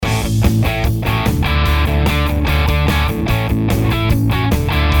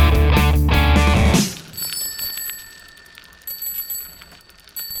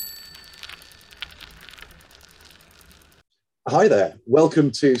Hi there. Welcome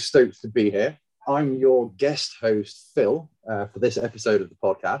to Stoked to be here. I'm your guest host, Phil, for this episode of the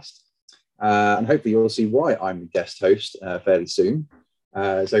podcast. And hopefully you'll see why I'm the guest host fairly soon.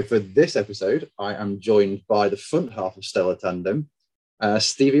 So for this episode, I am joined by the front half of Stellar Tandem,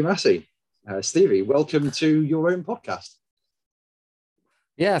 Stevie Massey. Stevie, welcome to your own podcast.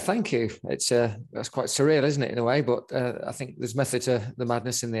 Yeah, thank you. It's that's quite surreal, isn't it, in a way? But I think there's method to the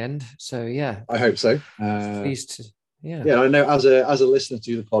madness in the end. So yeah, I hope so. Pleased to, I know as a listener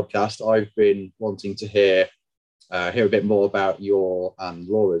to the podcast, I've been wanting to hear a bit more about your and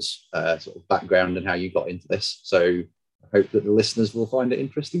Laura's sort of background and how you got into this. So I hope that the listeners will find it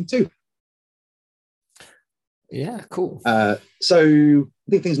interesting too. Yeah, cool. So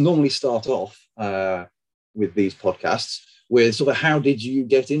I think things normally start off with these podcasts with sort of how did you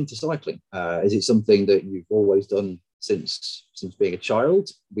get into cycling? Is it something that you've always done since being a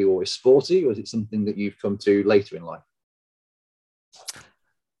child? Were you always sporty, or is it something that you've come to later in life?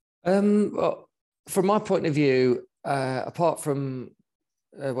 Well, from my point of view, apart from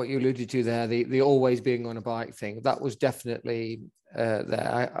what you alluded to there, the always being on a bike thing, that was definitely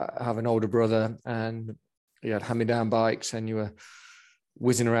there. I have an older brother, and you had hand-me-down bikes, and you were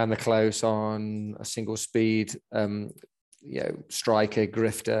whizzing around the close on a single speed, striker,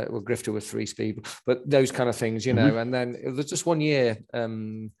 grifter. Well, grifter was 3-speed, but those kind of things, you know. And then it was just one year.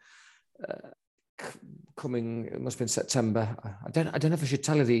 Coming, it must have been September. I don't know if I should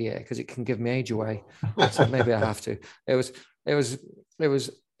tell you the year because it can give me age away. So maybe I have to. It was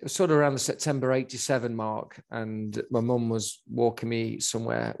sort of around the September 87 mark, and my mum was walking me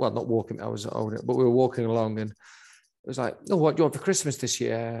somewhere. Well, not walking me, I was older, but we were walking along, and it was like, "Oh, what do you want for Christmas this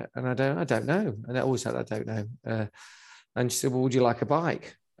year?" And I don't know. And I always said, "I don't know." And she said, "Well, would you like a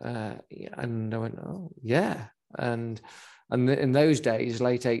bike?" And I went, "Oh, yeah." And in those days,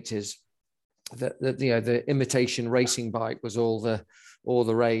 late 80s. The imitation racing bike was all the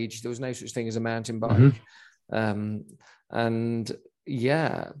rage. There was no such thing as a mountain bike. And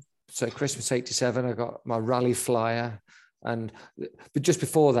yeah, so Christmas 87, I got my Rally Flyer, but just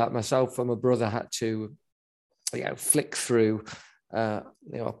before that, myself and my brother had to flick through a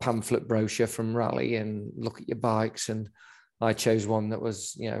pamphlet brochure from Rally and look at your bikes, and I chose one that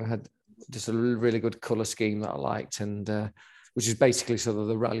was had just a really good color scheme that I liked, and which is basically sort of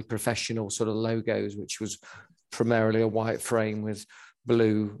the Rally Professional sort of logos, which was primarily a white frame with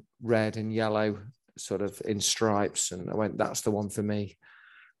blue, red, and yellow sort of in stripes. And I went, that's the one for me.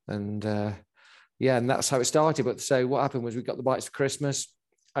 And and that's how it started. But so what happened was we got the bikes for Christmas,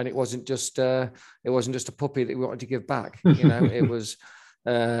 and it wasn't just a puppy that we wanted to give back. It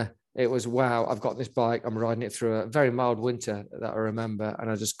was wow, I've got this bike, I'm riding it through a very mild winter that I remember,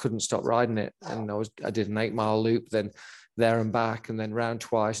 and I just couldn't stop riding it. And I did an 8-mile loop, then there and back, and then round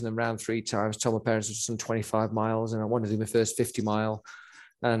twice, and then round 3 times. Told my parents it was some 25 miles, and I wanted to do my first 50 mile.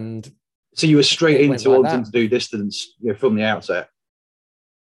 And so you were straight into wanting to do distance from the outset.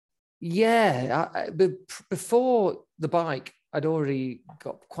 Yeah, but before the bike, I'd already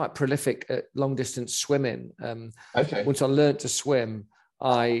got quite prolific at long distance swimming. Once I learned to swim,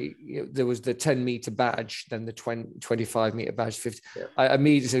 there was the 10-meter badge, then the 25-meter badge, 50. Yeah. I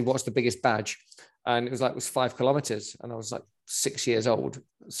immediately said, "What's the biggest badge?" And it was 5 kilometers. And I was 6 years old,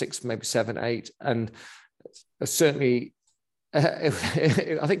 6, maybe 7, 8. And certainly, I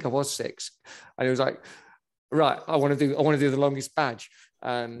think I was 6. And it was like, right, I want to do the longest badge.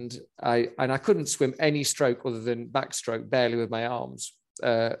 And I couldn't swim any stroke other than backstroke, barely with my arms.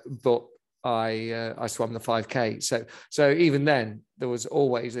 But I swam the 5K. So even then, there was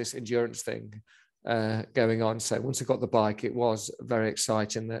always this endurance thing going on. So once I got the bike, it was very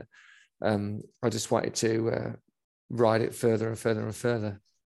exciting that I just wanted to ride it further and further and further.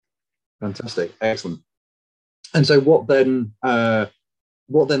 Fantastic, excellent. And so, what then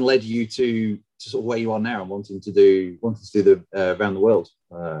led you to sort of where you are now and wanting to do the around the world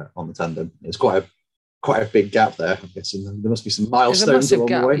on the tandem? It's quite a big gap there. I'm guessing there must be some milestones along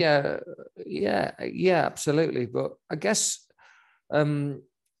the way. Yeah, absolutely. But I guess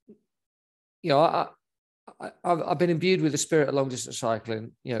I've been imbued with the spirit of long distance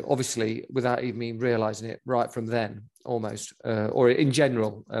cycling, obviously without even realizing it right from then, almost, or in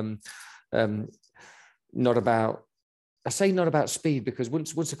general. Not about speed, because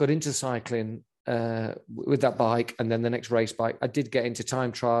once I got into cycling with that bike, and then the next race bike, I did get into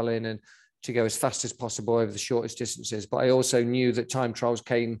time trialing and to go as fast as possible over the shortest distances. But I also knew that time trials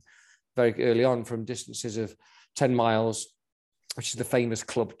came very early on from distances of 10 miles, which is the famous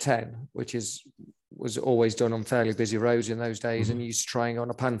Club 10, which was always done on fairly busy roads in those days, and used to trying on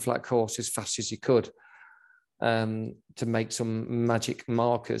a pan flat course as fast as you could to make some magic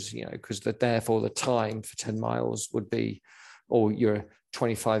markers, because therefore the time for 10 miles would be or you're a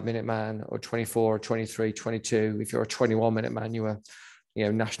 25-minute man, or 24, or 23, 22. If you're a 21-minute man, you were,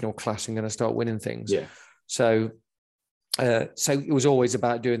 national class and going to start winning things. Yeah. So it was always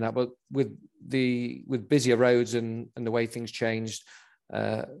about doing that. But with busier roads and the way things changed,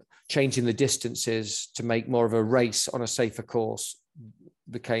 changing the distances to make more of a race on a safer course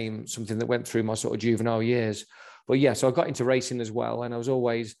became something that went through my sort of juvenile years. But yeah, so I got into racing as well, and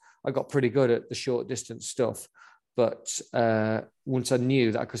I got pretty good at the short distance stuff. But once I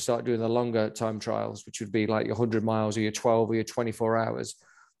knew that I could start doing the longer time trials, which would be like your 100 miles or your 12 or your 24 hours,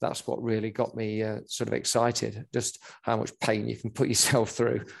 that's what really got me sort of excited, just how much pain you can put yourself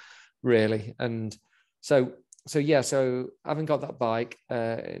through, really. And so having got that bike,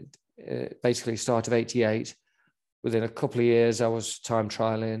 basically start of 88, within a couple of years, I was time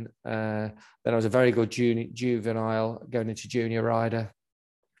trialing. Then I was a very good juvenile, going into junior rider.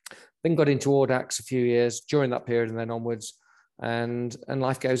 Then got into Audax a few years during that period, and then onwards. And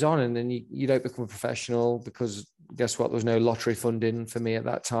life goes on, and then you don't become a professional, because guess what? There was no lottery funding for me at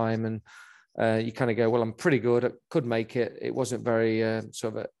that time. And you kind of go, well, I'm pretty good. I could make it. It wasn't very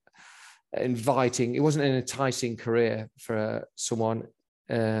sort of inviting. It wasn't an enticing career for someone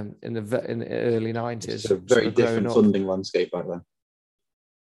in the early 90s. It's a very different funding landscape back then.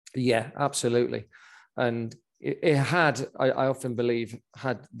 Yeah, absolutely. And it had, I often believe,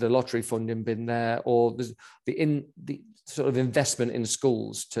 had the lottery funding been there, or the sort of investment in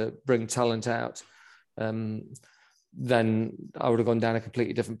schools to bring talent out, then I would have gone down a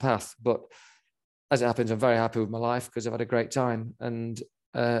completely different path. But as it happens, I'm very happy with my life because I've had a great time, and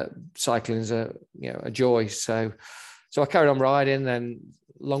cycling is a joy. So I carried on riding. Then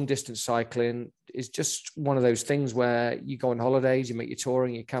long distance cycling is just one of those things where you go on holidays, you make your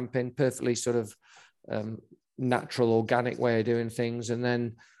touring, your camping, perfectly sort of natural, organic way of doing things, and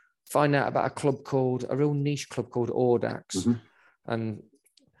then find out about a real niche club called Audax. Mm-hmm. And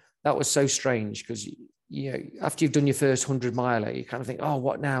that was so strange, because after you've done your first 100 miler, you kind of think, oh,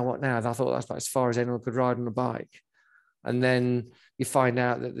 what now? And I thought that's about as far as anyone could ride on a bike. And then you find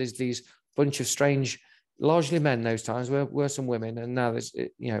out that there's these bunch of strange, largely men those times, were some women, and now there's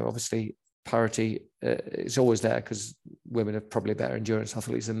obviously parity is always there, because women are probably better endurance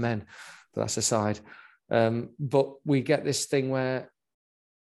athletes than men, but that's aside. But we get this thing where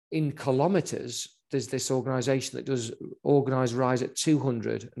in kilometers, there's this organization that does organized rides at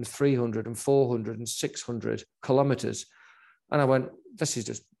 200 and 300 and 400 and 600 kilometers. And I went, this is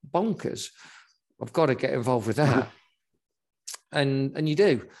just bonkers. I've got to get involved with that. And you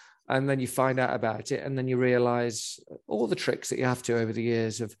do. And then you find out about it, and then you realize all the tricks that you have to over the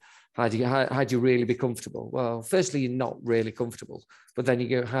years of how do you really be comfortable? Well, firstly, you're not really comfortable, but then you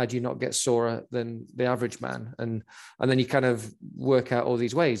go, how do you not get sorer than the average man? And then you kind of work out all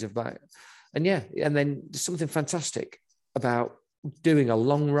these ways of that. And then there's something fantastic about doing a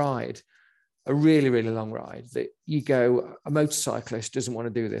long ride, a really, really long ride, that you go, a motorcyclist doesn't want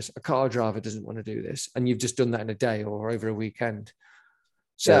to do this, a car driver doesn't want to do this, and you've just done that in a day or over a weekend.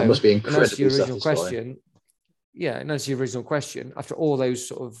 So it must be incredibly satisfying. And as your original question, after all those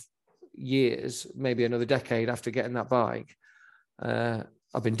sort of years, maybe another decade after getting that bike,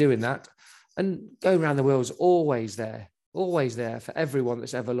 I've been doing that, and going around the world is always there for everyone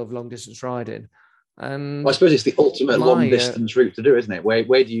that's ever loved long distance riding. And I suppose it's the ultimate long distance route to do, isn't it?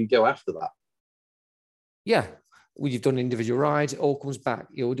 Where do you go after that? Yeah. Well, you've done individual rides, it all comes back.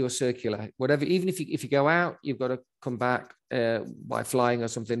 You'll do a circular, whatever. Even if you go out, you've got to come back by flying or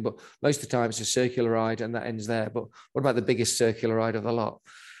something. But most of the time, it's a circular ride, and that ends there. But what about the biggest circular ride of the lot?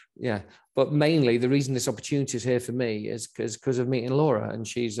 Yeah. But mainly, the reason this opportunity is here for me is because of meeting Laura, and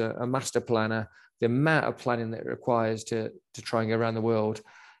she's a master planner. The amount of planning that it requires to try and go around the world,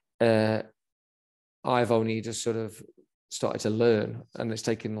 I've only just sort of started to learn, and it's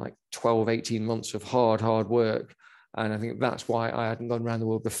taken like 12, 18 months of hard work. And I think that's why I hadn't gone around the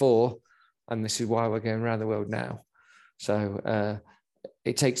world before. And this is why we're going around the world now. So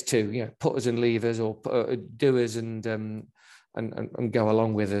it takes two, putters and levers, or doers and go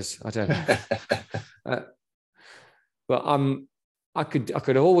along with us. I don't know. But I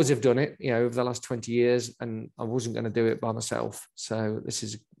could always have done it, over the last 20 years, and I wasn't going to do it by myself. So this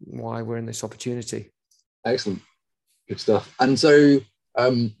is why we're in this opportunity. Excellent. Good stuff. And so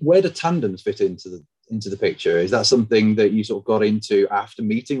where do tandems fit into the picture? Is that something that you sort of got into after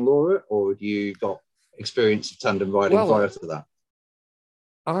meeting Laura, or have you got experience of tandem riding prior to that?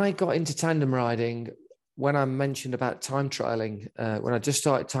 I got into tandem riding when I mentioned about time trialing. When I just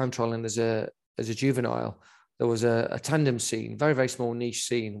started time trialing as a juvenile, there was a tandem scene, very, very small niche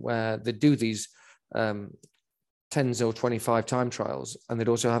scene, where they do these 10s or 25 time trials, and they'd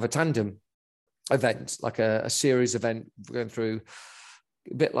also have a tandem. event, like a series event going through,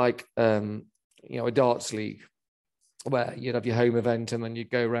 a bit like a darts league, where you'd have your home event and then you'd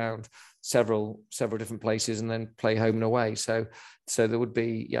go around several different places and then play home and away. So there would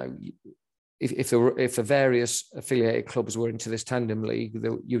be, if the various affiliated clubs were into this tandem league,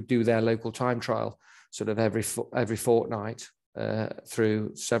 you'd do their local time trial sort of every fortnight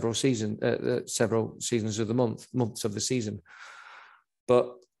through several seasons of the months of the season.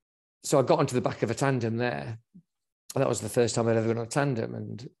 But so I got onto the back of a tandem there. That was the first time I'd ever been on a tandem,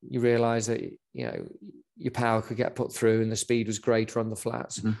 and you realise that your power could get put through and the speed was greater on the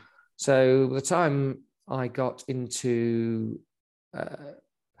flats. Mm-hmm. So by the time I got into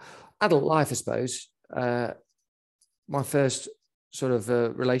adult life, I suppose, my first sort of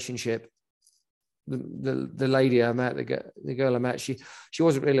relationship, the lady I met, the girl I met, she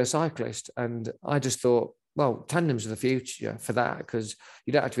wasn't really a cyclist, and I just thought, well, tandems are the future for that, because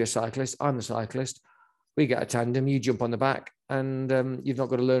you don't have to be a cyclist. I'm the cyclist. We get a tandem, you jump on the back, and you've not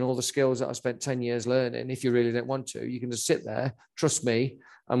got to learn all the skills that I spent 10 years learning. If you really don't want to, you can just sit there, trust me,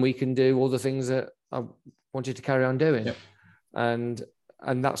 and we can do all the things that I wanted to carry on doing. Yep. And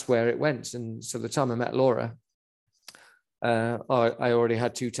that's where it went. And so the time I met Laura, I already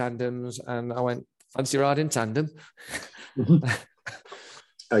had 2 tandems, and I went, fancy riding tandem.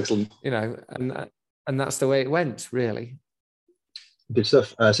 Excellent. And that's the way it went, really. Good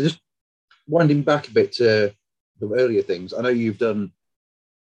stuff. So just winding back a bit to the earlier things, I know you've done,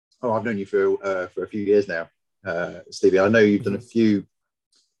 I've known you for a few years now, Stevie. I know you've done a few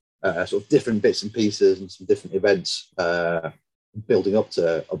sort of different bits and pieces and some different events building up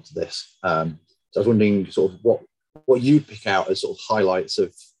to this. So I was wondering sort of what you pick out as sort of highlights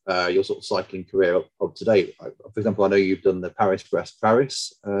of your sort of cycling career up to date. For example, I know you've done the Paris-Brest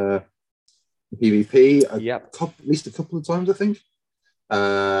Paris, the PVP, at least a couple of times, I think.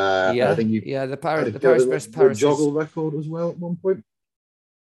 I think the Paris-Brest Paris joggle record as well at one point.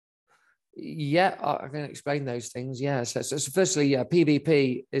 Yeah, I can explain those things. Yeah, so firstly,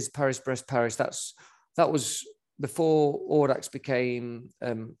 PVP is Paris-Brest Paris. That was before Audax became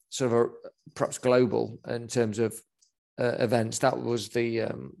sort of perhaps global in terms of events. That was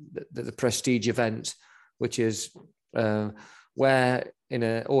the prestige event, which is where in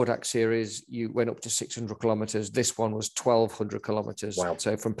an Audax series you went up to 600 kilometers. This one was 1,200 kilometers. Wow.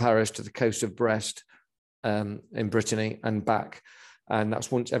 So from Paris to the coast of Brest in Brittany and back. And that's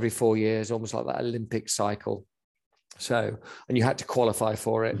once every 4 years, almost like that Olympic cycle. So, and you had to qualify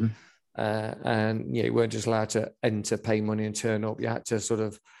for it. Mm-hmm. And you weren't just allowed to enter, pay money and turn up. You had to sort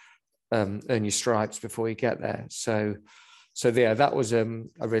of earn your stripes before you get there. So that was a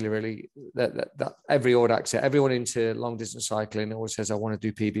really that every Audax, everyone into long distance cycling always says, I want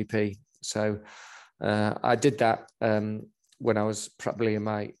to do PVP. So I did that when I was probably in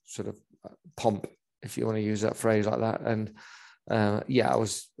my sort of pomp, if you want to use that phrase like that. And I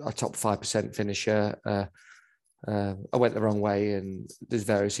was a top 5% finisher. I went the wrong way and there's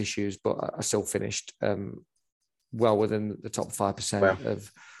various issues, but I still finished well within the top 5%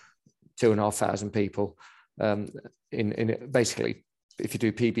 of 2,500 people. In basically, if you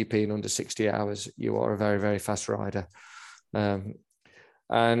do PVP in under 60 hours, you are a very, very fast rider. And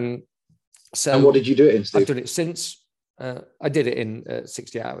what did you do it in, Steve? I've done it since. I did it in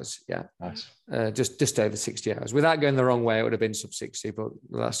 60 hours. Yeah. Nice. Just over 60 hours. Without going the wrong way, it would have been sub 60, but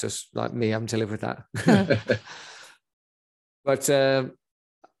that's just like me having to live with that. But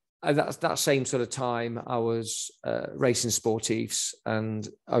that same sort of time, I was racing sportifs, and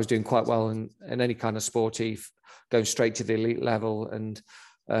I was doing quite well in any kind of sportif, going straight to the elite level. And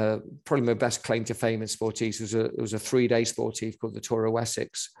probably my best claim to fame in sportifs was a 3-day sportif called the Tour of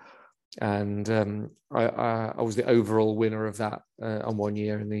Wessex. And I was the overall winner of that on 1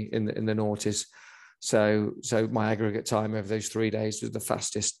 year in the noughties. So my aggregate time over those 3 days was the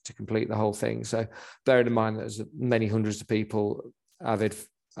fastest to complete the whole thing. So bearing in mind that there's many hundreds of people, avid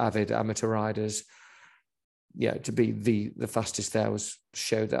amateur riders, to be the fastest there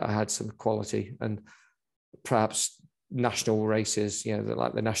showed that I had some quality. And perhaps national races,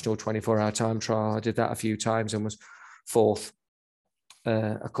 like the national 24-hour time trial, I did that a few times and was 4th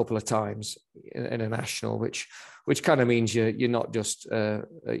a couple of times in a national, which kind of means you're not just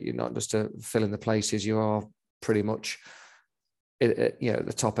to fill in the places, you are pretty much at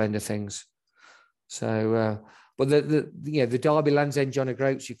the top end of things. So but the Derby Land's End John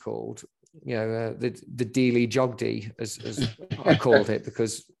O'Groats, you called, the Dealey Jogdy as I called it,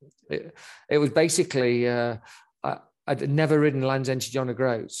 because it was basically I'd never ridden Land's End to John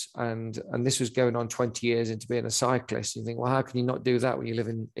O'Groats, and this was going on 20 years into being a cyclist. You think, well, how can you not do that when you live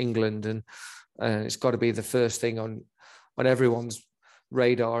in England? And it's got to be the first thing on everyone's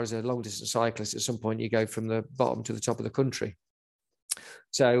radar as a long distance cyclist. At some point, you go from the bottom to the top of the country.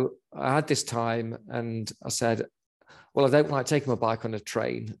 So I had this time, and I said, well, I don't like taking my bike on a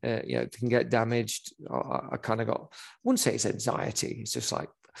train. It can get damaged. I kind of got, I wouldn't say it's anxiety. It's just like,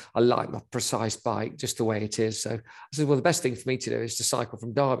 I like my precise bike just the way it is. So I said, well, the best thing for me to do is to cycle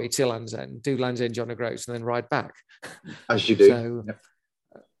from Derby to Land's End, do Land's End, John O'Groats, and then ride back. As you do. So, yep.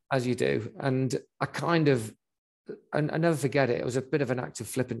 As you do. And I never forget it. It was a bit of an act of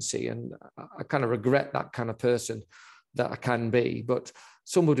flippancy, and I kind of regret that kind of person that I can be. But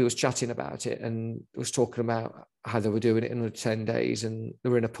somebody was chatting about it and was talking about how they were doing it in under 10 days, and they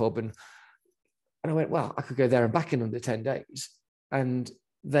were in a pub, and I went, well, I could go there and back in under 10 days. And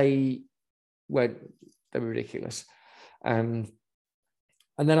they were ridiculous. And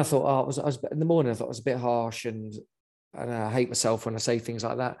then I thought, I was in the morning, I thought it was a bit harsh, and I hate myself when I say things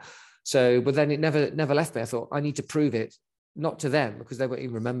like that. So, but then it never left me. I thought, I need to prove it, not to them because they won't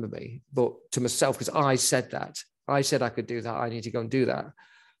even remember me, but to myself, because I said that. I said I could do that. I need to go and do that.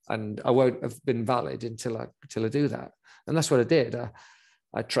 And I won't have been valid until I do that. And that's what I did.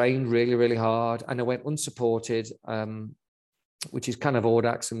 I trained really, really hard, and I went unsupported, which is kind of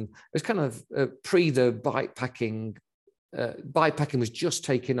Audax. And it was kind of pre the bike packing. Bike packing was just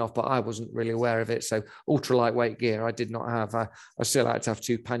taking off, but I wasn't really aware of it. So ultra lightweight gear I did not have. I still had to have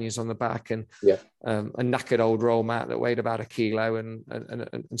 2 panniers on the back, and a knackered old roll mat that weighed about 1 kilo, and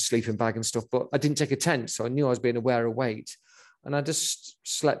sleeping bag and stuff. But I didn't take a tent, so I knew I was being aware of weight. And I just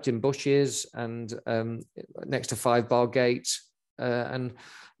slept in bushes and next to 5-bar gates, and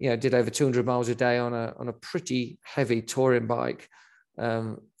did over 200 miles a day on a pretty heavy touring bike.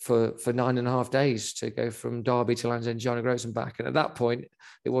 For 9.5 days to go from Derby to Land's End, John O'Groats and back. And at that point,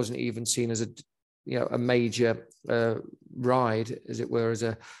 it wasn't even seen as a major ride, as it were, as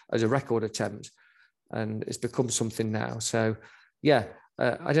a record attempt. And it's become something now. So,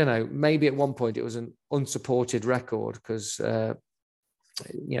 I don't know. Maybe at one point it was an unsupported record because,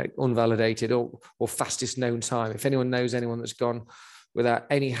 unvalidated or fastest known time. If anyone knows anyone that's gone without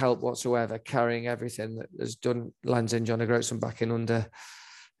any help whatsoever, carrying everything, that has done Land's End, John O'Groats and back in under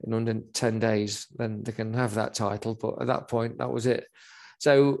 10 days, then they can have that title. But at that point, that was it.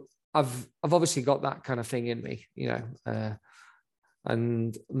 So I've obviously got that kind of thing in me,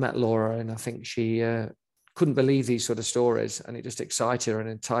 and met Laura, and I think she couldn't believe these sort of stories, and it just excited her and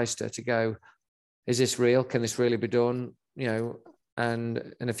enticed her to go, is this real? Can this really be done?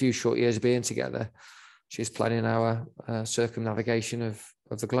 And in a few short years of being together, she's planning our circumnavigation of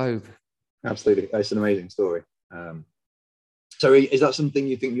the globe. Absolutely. It's an amazing story. So is that something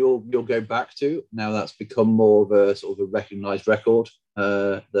you think you'll go back to now that's become more of a sort of a recognised record,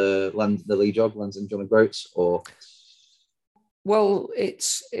 the Leigh Jog, Land's End, John O'Groats, or? Well,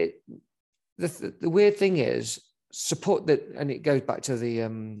 the weird thing is support that, and it goes back to the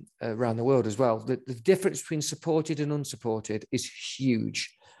around the world as well. The difference between supported and unsupported is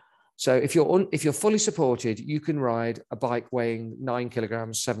huge. So if you're fully supported, you can ride a bike weighing 9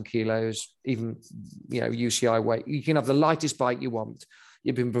 kilograms, 7 kilos, even UCI weight. You can have the lightest bike you want.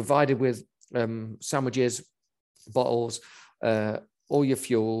 You've been provided with sandwiches, bottles, all your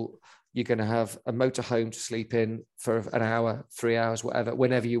fuel. You're going to have a motorhome to sleep in for an hour, 3 hours, whatever,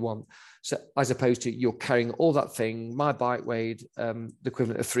 whenever you want. So as opposed to you're carrying all that thing. My bike weighed the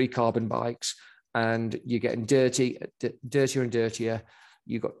equivalent of 3 carbon bikes, and you're getting dirtier and dirtier.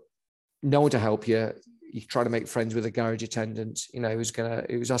 You've got no one to help you. You try to make friends with a garage attendant,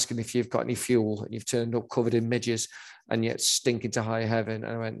 who's asking if you've got any fuel, and you've turned up covered in midges and yet stinking to high heaven.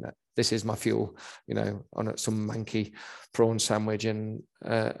 And I went, this is my fuel, on some manky prawn sandwich and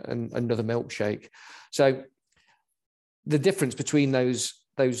another milkshake. So the difference between those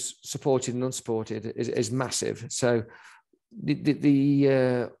supported and unsupported is massive. So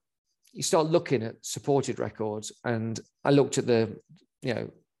you start looking at supported records, and I looked at the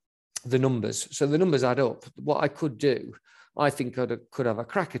numbers. So the numbers add up. What I could do, I think I could have a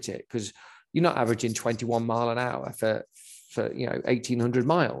crack at it, because you're not averaging 21 mile an hour for 1,800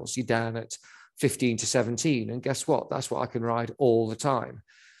 miles. You're down at 15 to 17. And guess what? That's what I can ride all the time.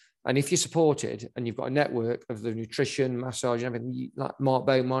 And if you're supported and you've got a network of the nutrition, massage, and everything, like Mark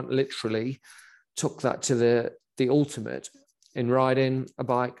Beaumont literally took that to the ultimate in riding a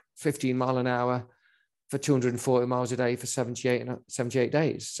bike 15 mile an hour for 240 miles a day for 78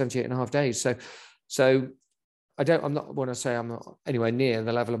 days, 78 and a half days. So I'm not want to say I'm not anywhere near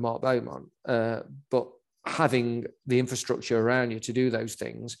the level of Mark Beaumont, but having the infrastructure around you to do those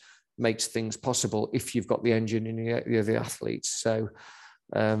things makes things possible if you've got the engine and you're the athletes. So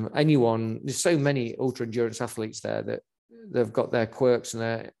there's so many ultra endurance athletes there that they've got their quirks and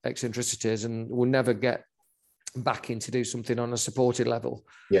their eccentricities and will never get backing to do something on a supported level.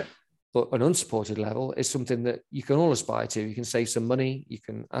 Yeah. But an unsupported level is something that you can all aspire to. You can save some money, you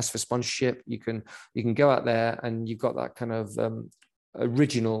can ask for sponsorship, you can go out there, and you've got that kind of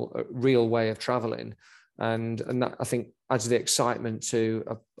original, real way of traveling. And that, I think, adds the excitement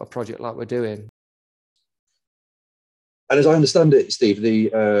to a project like we're doing. And as I understand it, Steve,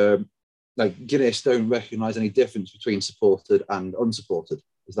 the like Guinness don't recognise any difference between supported and unsupported.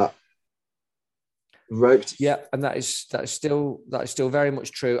 Is that right? Yeah, and that is still very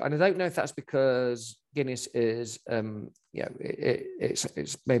much true. And I don't know if that's because Guinness is,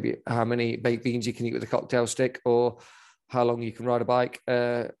 it's maybe how many baked beans you can eat with a cocktail stick, or how long you can ride a bike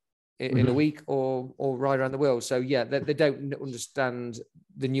in a week, or ride around the world. So yeah, they don't understand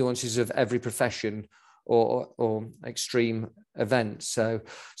the nuances of every profession or extreme event. So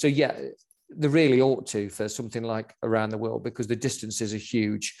yeah, they really ought to for something like around the world, because the distances are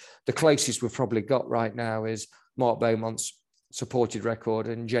huge. The closest we've probably got right now is Mark Beaumont's supported record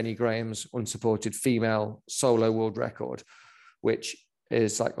and Jenny Graham's unsupported female solo world record, which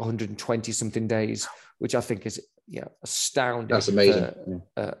is like 120 something days, which I think is astounding. That's amazing.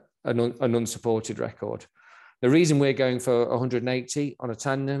 An unsupported record. The reason we're going for 180 on a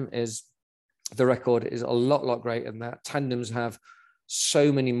tandem is the record is a lot greater than that. Tandems have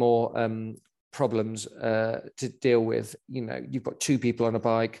so many more problems to deal with. You've got two people on a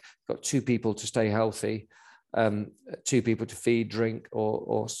bike, got two people to stay healthy, two people to feed, drink,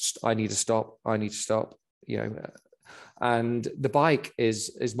 or I need to stop. And the bike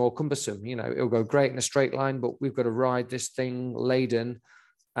is more cumbersome. It'll go great in a straight line, but we've got to ride this thing laden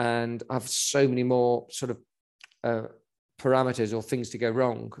and have so many more sort of parameters or things to go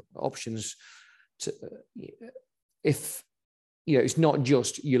wrong, options to, if it's not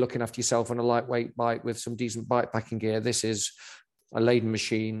just you're looking after yourself on a lightweight bike with some decent bike packing gear. This is a laden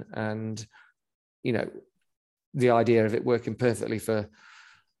machine, and the idea of it working perfectly for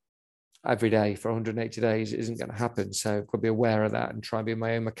every day for 180 days isn't going to happen. So I've got to be aware of that and try and be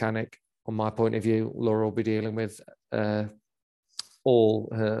my own mechanic. On my point of view, Laura will be dealing with all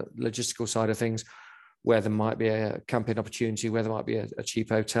her logistical side of things, where there might be a camping opportunity, where there might be a cheap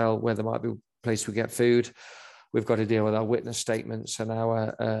hotel, where there might be a place we get food. We've got to deal with our witness statements and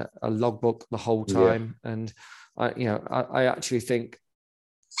our logbook the whole time. Yeah. And I actually think,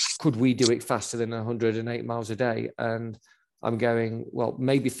 could we do it faster than 108 miles a day? And I'm going, well,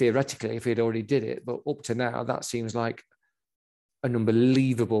 maybe theoretically if we'd already did it, but up to now, that seems like an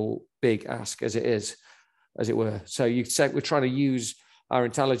unbelievable big ask as it were. So you say we're trying to use our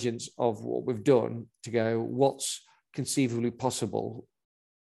intelligence of what we've done to go, what's conceivably possible,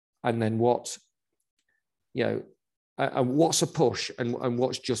 and then what, and what's a push and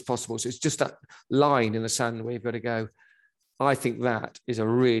what's just possible. So it's just that line in the sand where you've got to go, I think that is a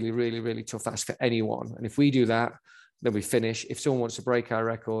really, really, really tough ask for anyone. And if we do that, then we finish. If someone wants to break our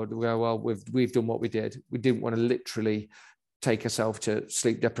record, we go, well, we've done what we did. We didn't want to literally take ourselves to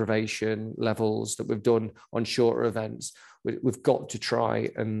sleep deprivation levels that we've done on shorter events. We've got to try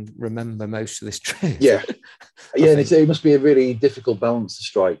and remember most of this trip. Yeah. And it must be a really difficult balance to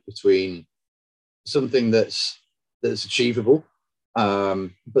strike between something that's achievable,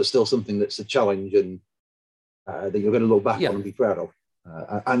 but still something that's a challenge and that you're going to look back on and be proud of,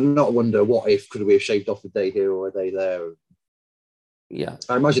 and not wonder, what if, could we have shaved off a day here or a day there? Yeah,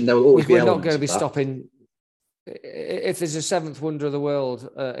 I imagine there will always be. We're not going to be stopping. If there's a seventh wonder of the world,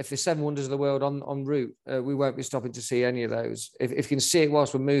 if there's 7 wonders of the world en route, we won't be stopping to see any of those. If you can see it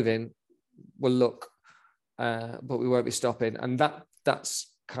whilst we're moving, we'll look, but we won't be stopping. And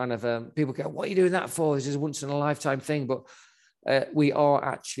that's kind of people go, what are you doing that for? This is a once in a lifetime thing, but we are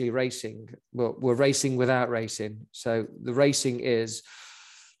actually racing, but we're racing without racing. So the racing is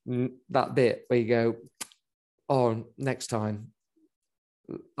that bit where you go, oh, next time.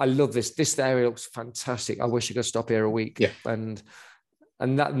 I love this. This area looks fantastic. I wish I could stop here a week. Yeah. And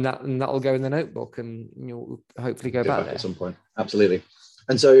that'll go in the notebook, and you'll hopefully go back there at some point. Absolutely.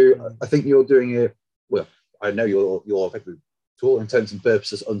 And so I think you're doing it. Well, I know you're to all intents and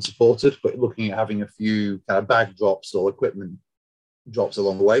purposes unsupported, but looking at having a few kind of bag drops or equipment drops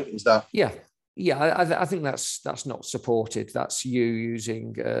along the way. Is that? Yeah. I think that's not supported. That's you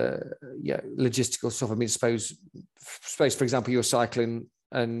using logistical stuff. I mean, suppose for example, you're cycling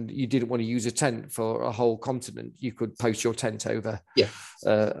and you didn't want to use a tent for a whole continent. You could post your tent over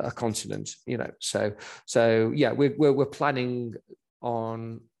a continent. So yeah, we're planning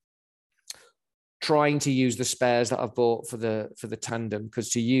on trying to use the spares that I've bought for the tandem, because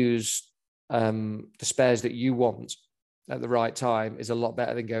to use the spares that you want at the right time is a lot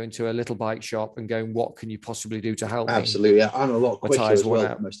better than going to a little bike shop and going, what can you possibly do to help me? Absolutely, and a lot quicker as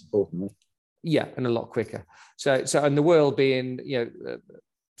well, most importantly. Yeah, and a lot quicker. So and the world being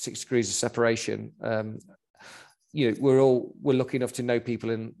 6 degrees of separation. We're lucky enough to know people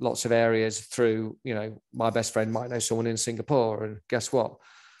in lots of areas through, my best friend might know someone in Singapore, and guess what?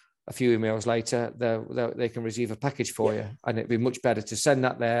 A few emails later, they can receive a package for you, and it'd be much better to send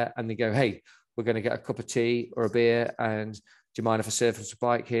that there, and they go, hey, we're going to get a cup of tea or a beer, and do you mind if I surface a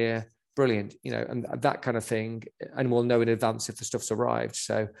bike here? Brilliant, and that kind of thing, and we'll know in advance if the stuff's arrived.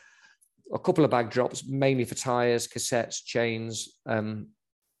 So a couple of bag drops, mainly for tires, cassettes, chains, and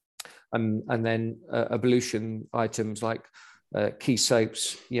then ablution items like key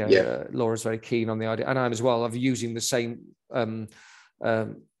soaps. Laura's very keen on the idea, and I am as well, of using the same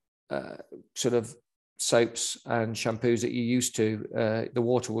sort of soaps and shampoos that you used to. The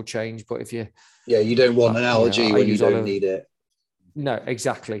water will change, but if you don't want an allergy when you don't need it. No,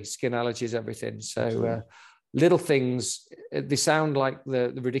 exactly. Skin allergies, everything. So little things, they sound like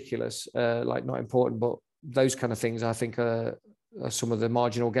the ridiculous, like not important, but those kind of things I think are some of the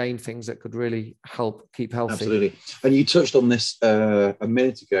marginal gain things that could really help keep healthy. Absolutely. And you touched on this a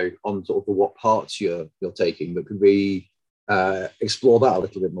minute ago on sort of what parts you're taking, but could we explore that a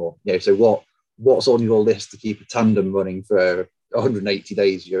little bit more? So what's on your list to keep a tandem running for 180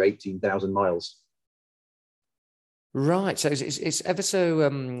 days, your 18,000 miles? Right. So it's ever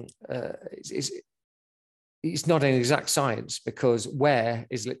so it's not an exact science, because wear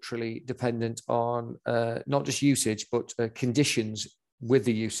is literally dependent on not just usage, but conditions with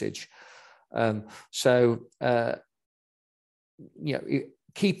the usage. Keeping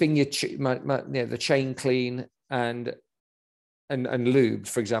the chain clean and lubed,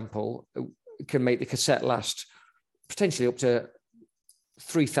 for example, can make the cassette last potentially up to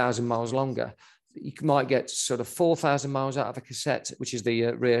 3,000 miles longer. You might get sort of 4,000 miles out of a cassette, which is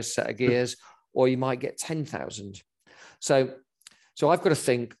the rear set of gears, or you might get 10,000. So I've got to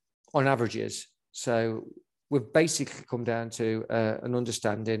think on averages. So we've basically come down to an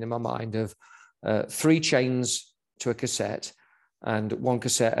understanding in my mind of 3 chains to a cassette and 1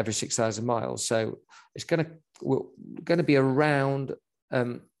 cassette every 6,000 miles. So we're going to be around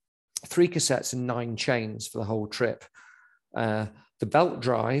 3 cassettes and 9 chains for the whole trip. The belt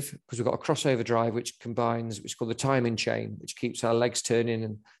drive, because we've got a crossover drive which combines, which is called the timing chain, which keeps our legs turning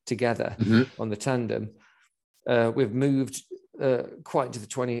and together on the tandem. We've moved quite into the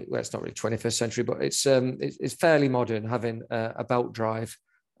it's not really 21st century, but it's fairly modern, having a belt drive,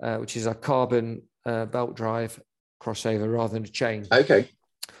 which is a carbon belt drive crossover rather than a chain. Okay.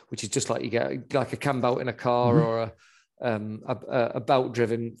 Which is just like you get like a cam belt in a car, or a belt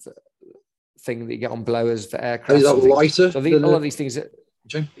driven thing that you get on blowers for aircraft. Is that lighter? So a lot of these things,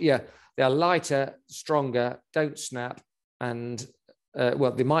 they are lighter, stronger, don't snap, and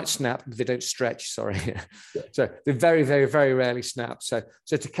they might snap, but they don't stretch. Sorry, so they very, very, very rarely snap. So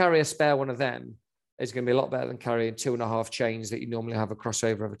to carry a spare one of them is going to be a lot better than carrying 2.5 chains that you normally have a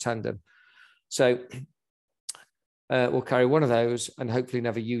crossover of a tandem. So we'll carry one of those and hopefully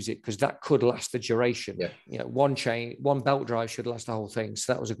never use it, because that could last the duration. One chain, one belt drive should last the whole thing.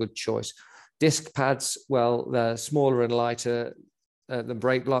 So that was a good choice. Disc pads, well, they're smaller and lighter than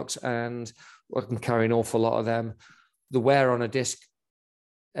brake blocks, and I can carry an awful lot of them. The wear on a disc,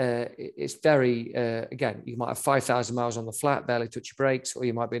 it's very, again, you might have 5,000 miles on the flat, barely touch your brakes, or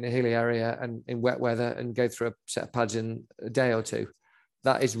you might be in a hilly area and in wet weather and go through a set of pads in a day or two.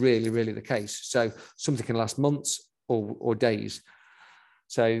 That is really, really the case. So something can last months or days.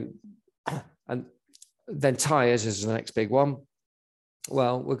 So, and then tires is the next big one.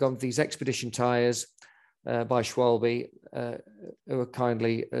 Well, we've gone with these Expedition tires by Schwalbe, who are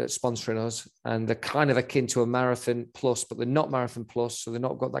kindly sponsoring us, and they're kind of akin to a Marathon Plus, but they're not Marathon Plus, so they're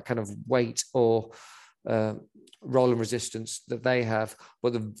not got that kind of weight or rolling resistance that they have,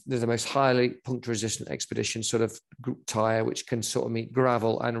 but they're the most highly puncture resistant Expedition sort of tire, which can sort of meet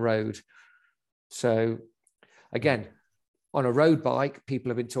gravel and road. So again, on a road bike, people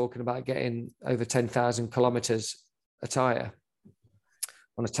have been talking about getting over 10,000 kilometers a tire.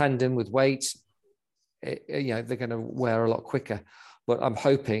 On a tandem with weight, they're going to wear a lot quicker. But I'm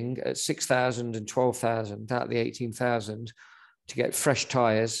hoping at 6,000 and 12,000 out of the 18,000 to get fresh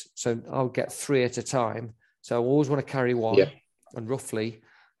tires. So I'll get 3 at a time. So I always want to carry one and roughly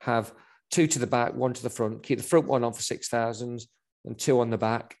have 2 to the back, 1 to the front, keep the front one on for 6,000 and 2 on the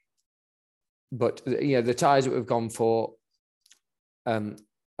back. But the tires that we've gone for,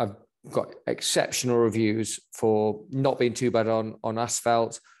 I've got exceptional reviews for not being too bad on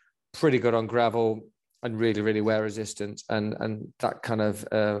asphalt, pretty good on gravel, and really, really wear resistant, and that kind of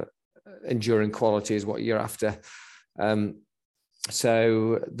enduring quality is what you're after.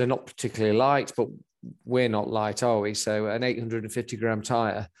 So they're not particularly light, but we're not light, are we? So an 850 gram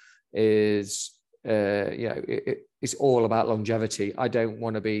tire is, it's all about longevity. I don't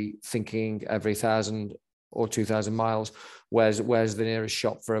want to be thinking every 1,000 or 2,000 miles, where's the nearest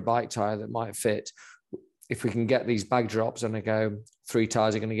shop for a bike tire that might fit. If we can get these bag drops and I go, 3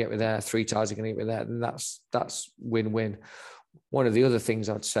 tires are going to get me there, 3 tires are going to get me there, then that's win-win. One of the other things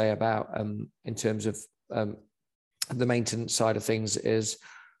I'd say about in terms of the maintenance side of things is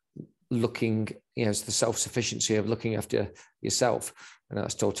looking, it's the self-sufficiency of looking after yourself, and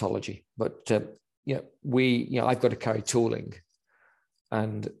that's tautology. But I've got to carry tooling,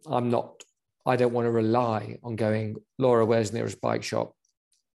 and I don't want to rely on going, Laura, where's the nearest bike shop?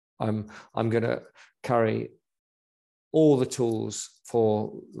 I'm going to carry all the tools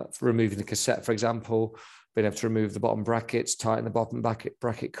for removing the cassette, for example, being able to remove the bottom brackets, tighten the bottom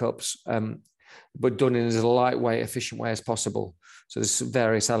bracket cups, but done in as a lightweight, efficient way as possible. So there's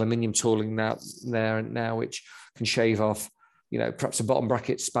various aluminium tooling now which can shave off, perhaps a bottom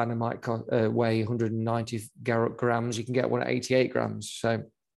bracket spanner might weigh 190 grams. You can get one at 88 grams. So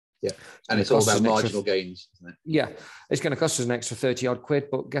yeah, and it's all about marginal gains, isn't it? Yeah, it's going to cost us an extra 30 odd quid,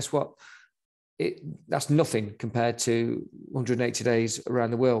 but guess what? That's nothing compared to 180 days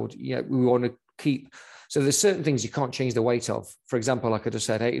around the world. We want to keep. So there's certain things you can't change the weight of. For example, like I just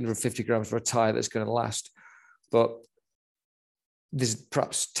said, 850 grams for a tire that's going to last. But there's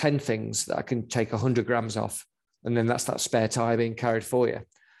perhaps 10 things that I can take 100 grams off. And then that's that spare tire being carried for you.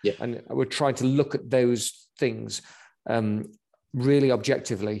 Yeah. And we're trying to look at those things really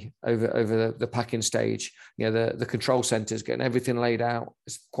objectively over the packing stage. The control centers, getting everything laid out.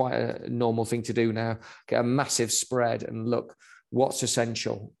 It's quite a normal thing to do now. Get a massive spread and look what's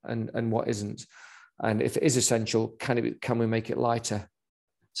essential and what isn't. And if it is essential, can we make it lighter?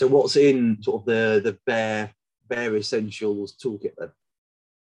 So what's in sort of the bare essentials toolkit then?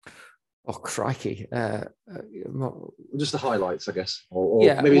 Oh, crikey. Just the highlights, I guess. Or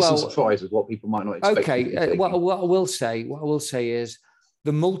maybe some surprises, what people might not expect. Okay. What I will say is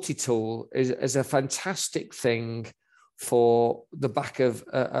the multi-tool is a fantastic thing for the back of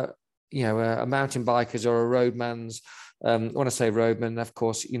a mountain biker's or a roadman's. When I say roadman, of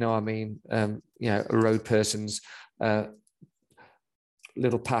course, I mean, a road person's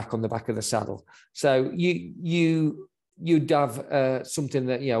little pack on the back of the saddle. So you'd have something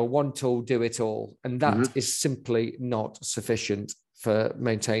that, one tool do it all. And that is simply not sufficient for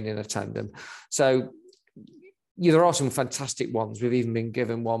maintaining a tandem. So there are some fantastic ones. We've even been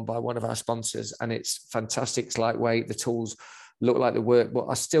given one by one of our sponsors, and it's fantastic. It's lightweight. The tools look like they work, but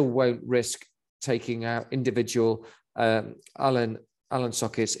I still won't risk taking out individual Allen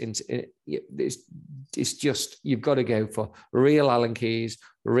sockets into it's just, you've got to go for real Allen keys,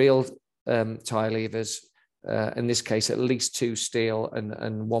 real tie levers, in this case at least 2 steel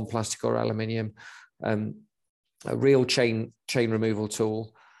and 1 plastic or aluminium, a real chain removal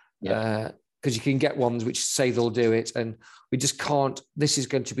tool, because you can get ones which say they'll do it, and we just can't. This is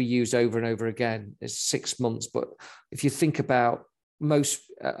going to be used over and over again. It's 6 months, but if you think about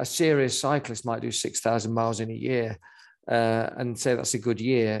a serious cyclist might do 6,000 miles in a year, and say that's a good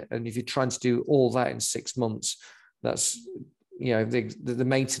year. And if you're trying to do all that in 6 months, that's, the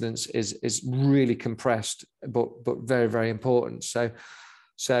maintenance is really compressed, but very, very important. So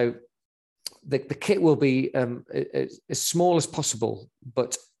the kit will be as small as possible,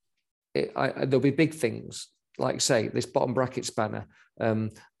 but there'll be big things, like say this bottom bracket spanner,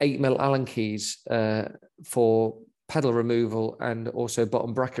 8mm Allen keys for pedal removal and also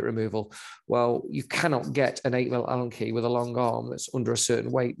bottom bracket removal. Well, you cannot get an 8mm Allen key with a long arm that's under a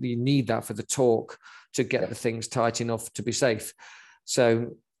certain weight. You need that for the torque to get the things tight enough to be safe.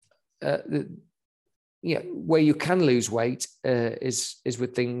 So, where you can lose weight is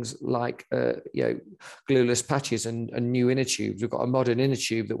with things like glueless patches and new inner tubes. We've got a modern inner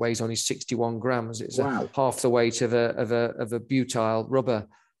tube that weighs only 61 grams. It's half the weight of a butyl rubber.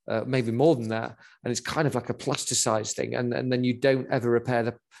 Maybe more than that, and it's kind of like a plasticized thing, and then you don't ever repair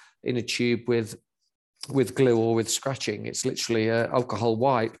the inner tube with glue or with scratching. It's literally an alcohol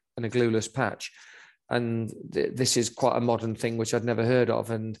wipe and a glueless patch, and this is quite a modern thing which I'd never heard of,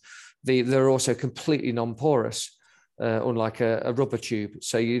 and they're also completely non-porous, unlike a rubber tube,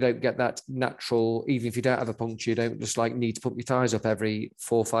 so you don't get that natural. Even if you don't have a puncture, you don't just need to pump your tires up every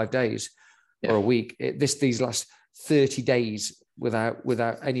 4 or 5 days or a week. These last 30 days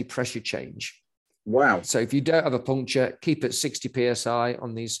without any pressure change. Wow. So if you don't have a puncture, keep it 60 PSI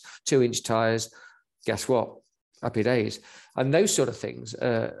on these 2-inch tires. Guess what? Happy days. And those sort of things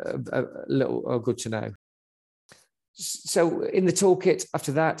are good to know. So in the toolkit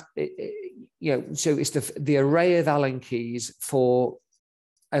after that, so it's the array of Allen keys for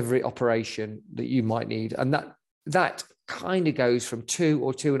every operation that you might need. And that that kind of goes from 2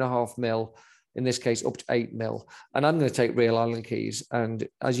 or 2.5 mil, in this case, up to 8 mil. And I'm going to take real Allen keys. And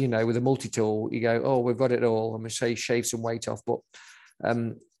as you know, with a multi-tool, you go, oh, we've got it all. I'm going to say shave some weight off, but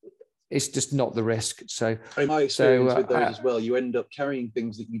it's just not the risk. So in my experience with those as well, you end up carrying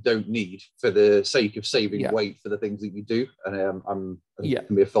things that you don't need for the sake of saving weight for the things that you do. And I think it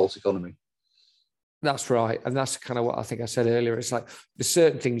can be a false economy. That's right. And that's kind of what I think I said earlier. It's like there's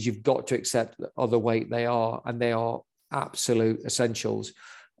certain things you've got to accept are the weight they are, and they are absolute essentials.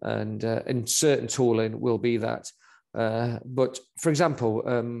 And certain tooling will be that. But for example,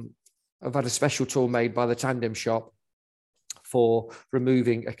 I've had a special tool made by the Tandem Shop for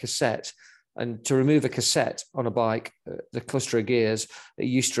removing a cassette. And to remove a cassette on a bike, the cluster of gears, it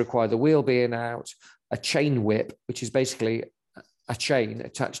used to require the wheel being out, a chain whip, which is basically a chain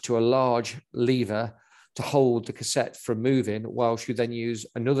attached to a large lever to hold the cassette from moving, whilst you then use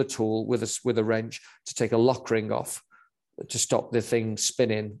another tool with a wrench to take a lock ring off to stop the thing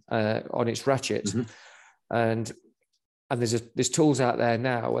spinning on its ratchet. Mm-hmm. And there's tools out there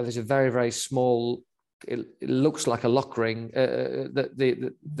now where there's a very, very small, it looks like a lock ring,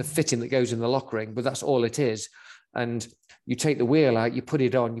 the fitting that goes in the lock ring, but that's all it is. And you take the wheel out, you put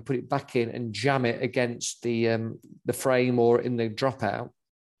it on, you put it back in and jam it against the frame or in the dropout,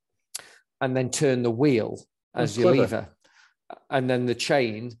 and then turn the wheel as your lever. And then the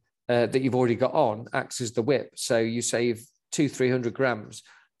chain that you've already got on acts as the whip. So you save 200-300 grams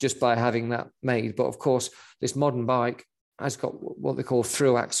just by having that made. But of course, this modern bike has got what they call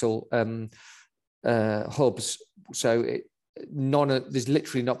through axle hubs. So there's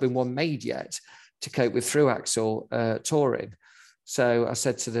literally not been one made yet to cope with through axle touring. So I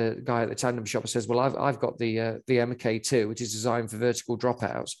said to the guy at the Tandem Shop, I says, well, I've got the MK2, which is designed for vertical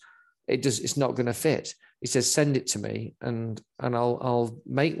dropouts. It's not going to fit. He says, send it to me and I'll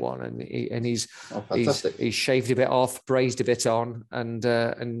make one. And he's shaved a bit off, brazed a bit on,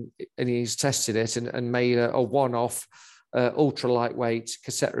 and he's tested it and made a one-off ultra lightweight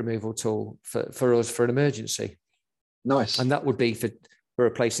cassette removal tool for us for an emergency. Nice. And that would be for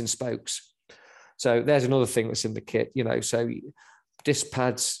replacing spokes. So there's another thing that's in the kit, so disc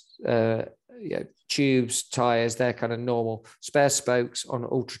pads, tubes, tires, they're kind of normal. Spare spokes on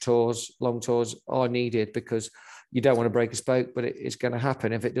ultra tours, long tours are needed because you don't want to break a spoke, but it's going to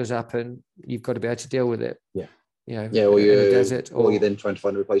happen. If it does happen, you've got to be able to deal with it. Yeah. Or in the desert. Or you're then trying to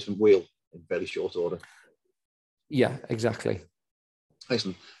find a replacement wheel in fairly short order. Yeah, exactly.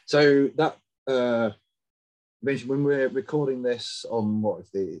 Excellent. So that when we're recording this on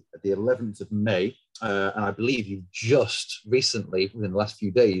the 11th of May, and I believe you just recently, within the last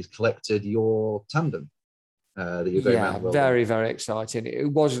few days, collected your tandem that you're going around. Very, very exciting.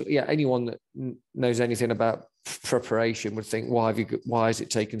 It was, anyone that knows anything about preparation would think, why has it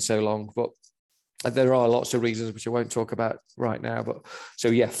taken so long? But there are lots of reasons which I won't talk about right now. But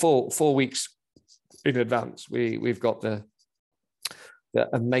so 4 weeks in advance, we've got the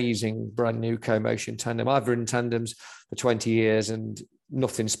amazing brand new Co-Motion tandem. I've ridden tandems for 20 years and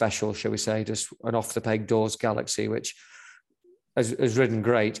nothing special, shall we say, just an off the peg doors Galaxy, which has ridden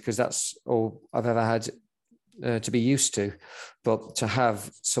great because that's all I've ever had to be used to. But to have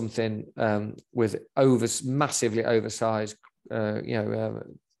something with massively oversized,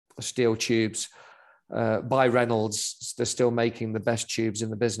 steel tubes by Reynolds, they're still making the best tubes in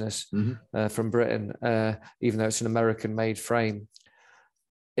the business from Britain, even though it's an American-made frame.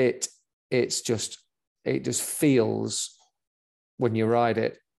 It just feels when you ride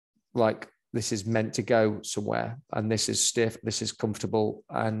it like this is meant to go somewhere, and this is stiff, this is comfortable,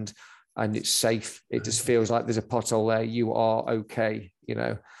 and it's safe. It just feels like there's a pothole there. You are okay,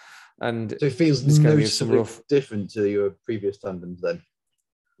 And so it feels noticeably different to your previous tandems then,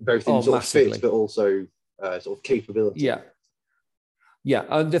 both in sort of fit, but also sort of capability. Yeah,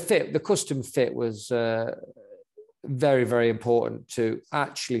 and the custom fit was very, very important to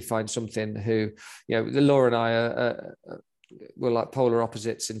actually find something who, Laura and I we're like polar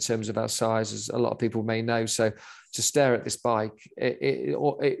opposites in terms of our size, as a lot of people may know. So to stare at this bike, it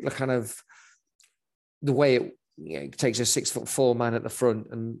kind of, the way it takes a 6'4" man at the front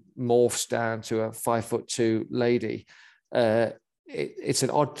and morphs down to a 5'2" lady. It's an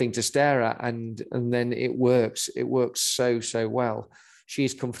odd thing to stare at, and then it works. It works so well.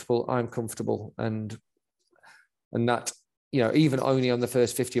 She's comfortable, I'm comfortable, and that, even only on the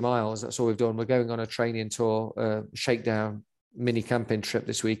first 50 miles, that's all we've done. We're going on a training tour, shakedown mini camping trip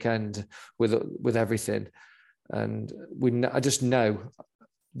this weekend with everything. And I just know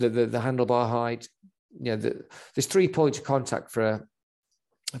the handlebar height, there's 3 points of contact for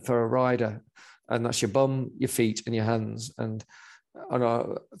a rider, and that's your bum, your feet and your hands. And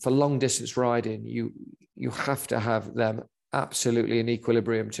for long distance riding, you have to have them absolutely in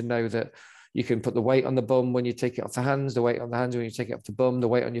equilibrium to know that you can put the weight on the bum when you take it off the hands, the weight on the hands when you take it off the bum, the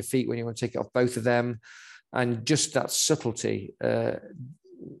weight on your feet when you want to take it off both of them. And just that subtlety,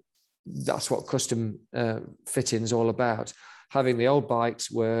 that's what custom fitting is all about. Having the old bikes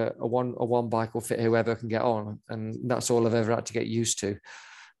where a one bike will fit whoever can get on, and that's all I've ever had to get used to.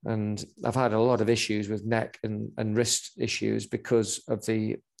 And I've had a lot of issues with neck and wrist issues because of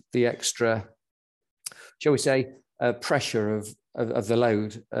the extra, shall we say, pressure of the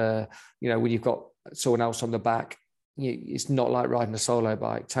load. When you've got someone else on the back, it's not like riding a solo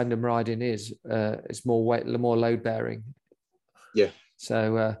bike. Tandem riding is it's more weight, more load bearing. Yeah.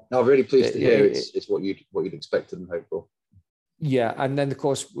 So no, I'm really pleased to hear it's what you'd expected and hoped for. Yeah, and then of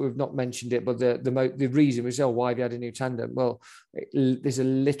course we've not mentioned it, but the reason was, why have you had a new tandem? Well, there's a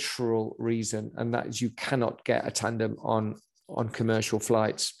literal reason, and that is you cannot get a tandem on commercial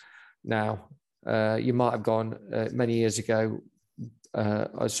flights now. You might have gone many years ago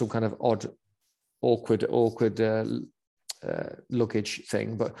some kind of awkward luggage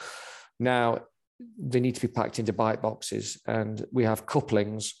thing, but now they need to be packed into bike boxes, and we have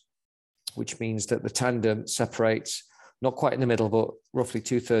couplings, which means that the tandem separates not quite in the middle, but roughly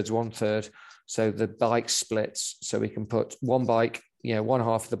 2/3, 1/3. So the bike splits. So we can put one bike, one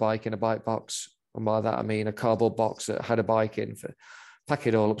half of the bike in a bike box. And by that, I mean a cardboard box that had a bike in, pack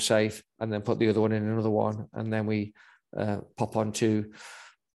it all up safe, and then put the other one in another one. And then we pop onto,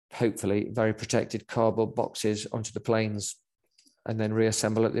 hopefully, very protected cardboard boxes onto the planes, and then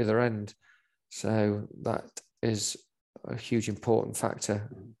reassemble at the other end. So that is a huge important factor.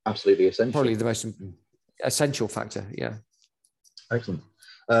 Absolutely essential. Probably the most essential factor. Yeah. Excellent.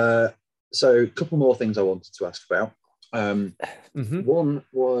 So a couple more things I wanted to ask about. One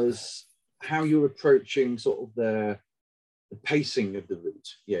was how you're approaching sort of the pacing of the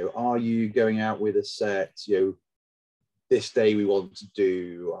route. Are you going out with a set, this day we want to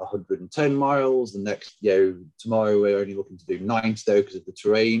do 110 miles, the next, tomorrow we're only looking to do 90 though because of the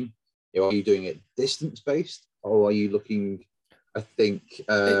terrain. Are you doing it distance based, or are you looking, I think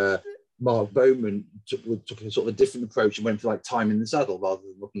Mark Bowman took a sort of a different approach and went for like time in the saddle rather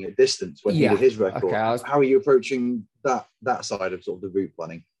than looking at distance when he did his record. Okay, how are you approaching that side of sort of the route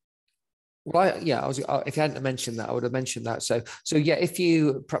planning? Well, if you hadn't mentioned that, I would have mentioned that. So yeah, if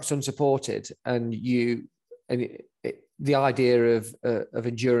you perhaps unsupported and the idea of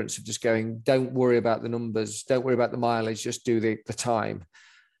endurance, of just going, don't worry about the numbers, don't worry about the mileage, just do the time.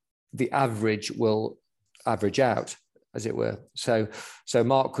 The average will average out, as it were. So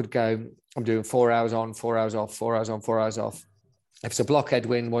Mark could go, I'm doing 4 hours on, 4 hours off, 4 hours on, 4 hours off. If it's a block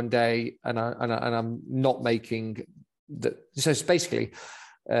headwind one day and I'm not making the, so it's basically,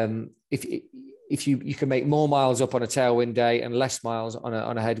 if you can make more miles up on a tailwind day and less miles on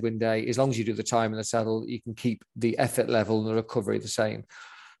a headwind day, as long as you do the time in the saddle, you can keep the effort level and the recovery the same.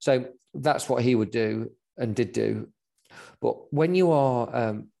 So that's what he would do and did do. But when you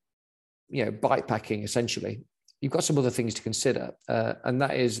are, bike packing, essentially, you've got some other things to consider, and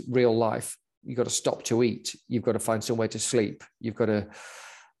that is real life. You've got to stop to eat. You've got to find somewhere to sleep. You've got to,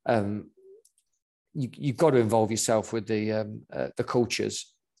 you've got to involve yourself with the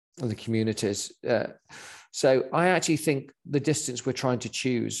cultures and the communities. So I actually think the distance we're trying to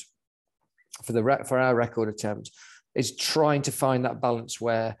choose for our record attempt is trying to find that balance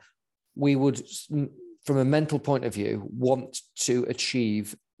where we would, from a mental point of view, want to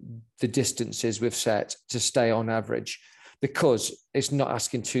achieve the distances we've set to stay on average, because it's not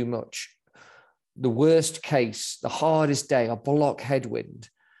asking too much. The worst case, the hardest day, a block headwind,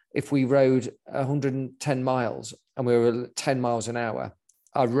 if we rode 110 miles and we were 10 miles an hour,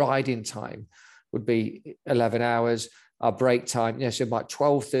 our riding time would be 11 hours. Our break time, so about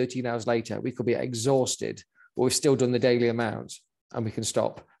 12, 13 hours later, we could be exhausted, but we've still done the daily amount, and we can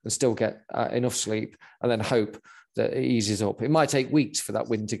stop and still get enough sleep and then hope that it eases up. It might take weeks for that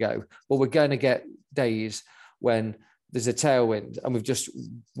wind to go, but we're going to get days when there's a tailwind and we've just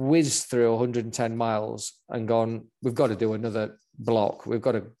whizzed through 110 miles and gone, we've got to do another block. We've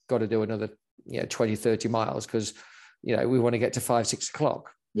got to do another 20, 30 miles because we want to get to 5, 6 o'clock.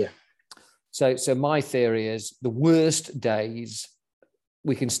 Yeah. So my theory is the worst days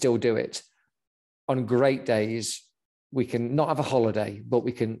we can still do it. On great days, we can not have a holiday, but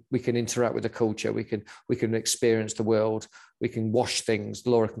we can interact with the culture. We can experience the world. We can watch things.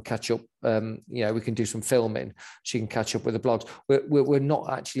 Laura can catch up. We can do some filming. She can catch up with the blogs. We're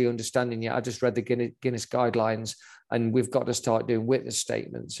not actually understanding yet. I just read the Guinness guidelines, and we've got to start doing witness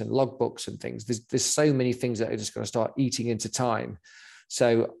statements and logbooks and things. There's so many things that are just going to start eating into time.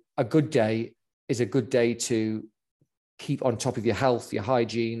 So a good day is a good day to keep on top of your health, your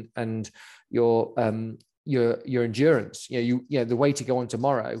hygiene, and your your endurance. The way to go on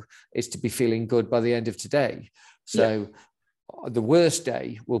tomorrow is to be feeling good by the end of today. So the worst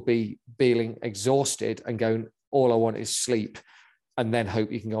day will be feeling exhausted and going, all I want is sleep, and then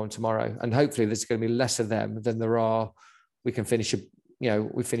hope you can go on tomorrow. And hopefully there's going to be less of them than there are. We can finish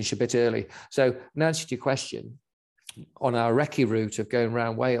we finish a bit early. So in answer to your question, on our recce route of going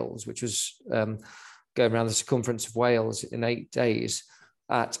around Wales, which was going around the circumference of Wales in 8 days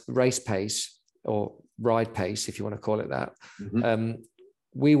at race pace, or ride pace, if you want to call it that,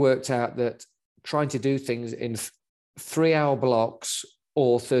 we worked out that trying to do things in 3-hour blocks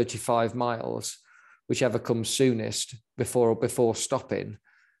or 35 miles, whichever comes soonest before stopping,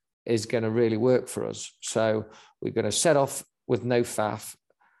 is going to really work for us. So we're going to set off with no faff,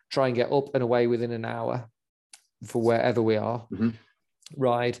 try and get up and away within an hour for wherever we are,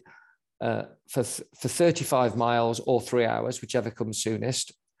 ride for 35 miles or 3 hours, whichever comes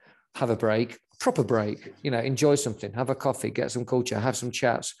soonest, have a break, proper break, enjoy something, have a coffee, get some culture, have some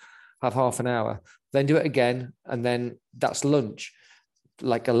chats, have half an hour, then do it again. And then that's lunch,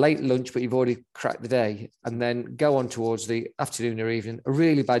 like a late lunch, but you've already cracked the day, and then go on towards the afternoon or evening. A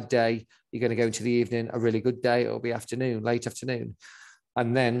really bad day, you're going to go into the evening. A really good day, it'll be afternoon, late afternoon.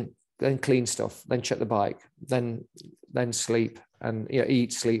 And then clean stuff, then check the bike, then sleep, and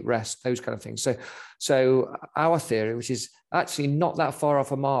eat, sleep, rest, those kind of things. So our theory, which is actually not that far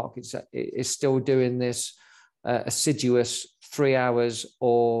off a mark, it's still doing this assiduous 3 hours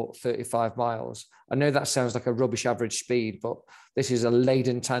or 35 miles. I know that sounds like a rubbish average speed, but this is a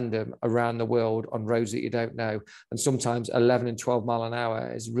laden tandem around the world on roads that you don't know. And sometimes 11 and 12 mile an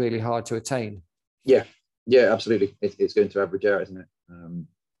hour is really hard to attain. Yeah, absolutely. It's going to average out, isn't it?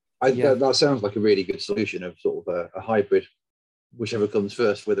 That sounds like a really good solution of sort of a hybrid, whichever comes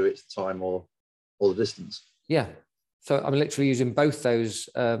first, whether it's time or the distance. Yeah. So I'm literally using both those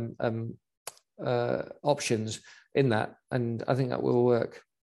options in that, and I think that will work.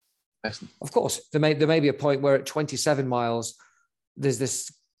 Excellent. Of course, there may be a point where at 27 miles, there's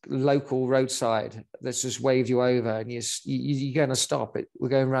this local roadside that's just waved you over, and you're going to stop it. We're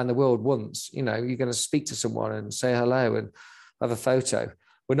going around the world once. You're going to speak to someone and say hello and have a photo.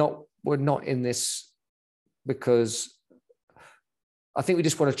 We're not in this because I think we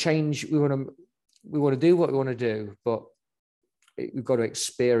just want to change. We want to do what we want to do, but we've got to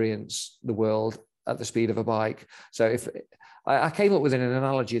experience the world at the speed of a bike. So if I came up with an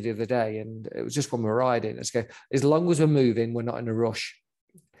analogy the other day, and it was just when we're riding, let's go, as long as we're moving, we're not in a rush.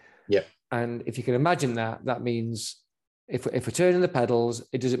 Yeah. And if you can imagine that means if we're turning the pedals,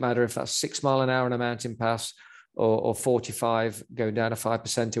 it doesn't matter if that's 6 mile an hour on a mountain pass or 45 going down a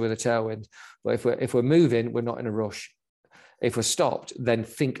 5% with a tailwind. But if we're moving, we're not in a rush. If we're stopped, then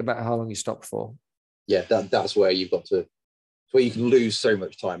think about how long you stopped for. Yeah, that's where you've got to, where you can lose so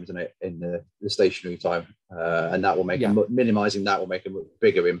much time, isn't it, in the stationary time, and that will make minimizing that will make a much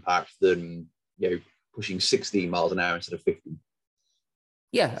bigger impact than pushing 16 miles an hour instead of 50.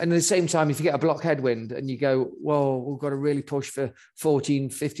 Yeah, and at the same time, if you get a block headwind and you go, well, we've got to really push for 14,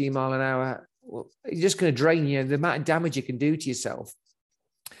 15 mile an hour, well, you're just going to drain you. The amount of damage you can do to yourself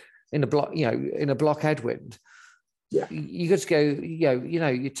in a block headwind. Yeah, you just go,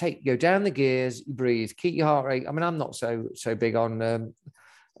 you go down the gears, you breathe, keep your heart rate. I mean, I'm not so big on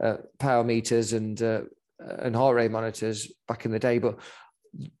power meters and heart rate monitors back in the day, but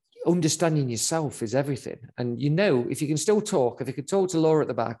understanding yourself is everything. And if you can still talk, if you can talk to Laura at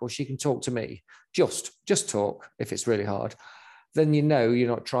the back, or she can talk to me, just talk if it's really hard, then you're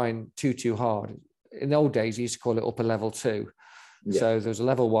not trying too hard. In the old days, you used to call it upper level 2. Yeah. So there was a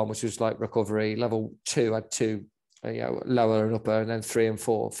level 1, which was like recovery. Level 2 had 2. Lower and upper, and then 3 and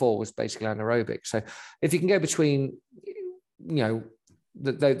 4. 4 was basically anaerobic. So if you can go between,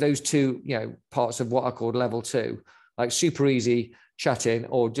 those two, parts of what I called level 2, like super easy chatting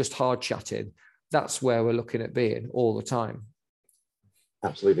or just hard chatting, that's where we're looking at being all the time.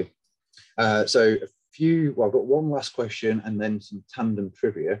 Absolutely. So I've got one last question and then some tandem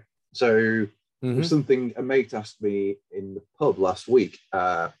trivia. So it was something a mate asked me in the pub last week.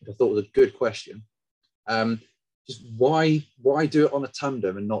 I thought was a good question. Just why do it on a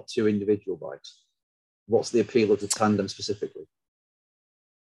tandem and not 2 individual bikes? What's the appeal of the tandem specifically?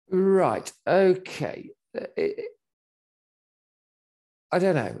 Right. Okay. I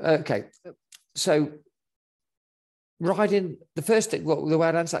don't know. Okay. So riding, the first thing, the way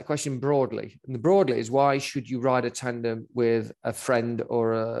I'd answer that question broadly, and the broadly is, why should you ride a tandem with a friend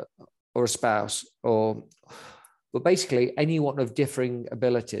or a spouse, but basically anyone of differing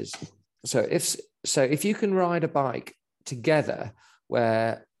abilities. So if you can ride a bike together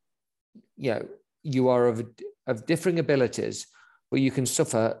where you are of differing abilities, where you can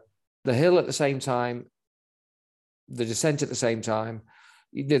suffer the hill at the same time the descent at the same time.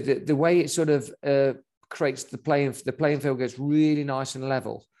 The way it sort of creates the playing field gets really nice and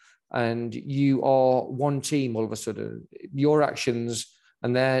level, and you are one team all of a sudden. Your actions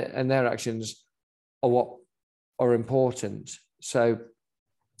and their actions are what are important. So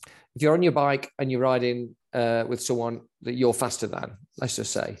if you're on your bike and you're riding with someone that you're faster than, let's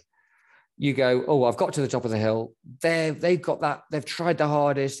just say, you go, oh, I've got to the top of the hill. They've got that. They've tried the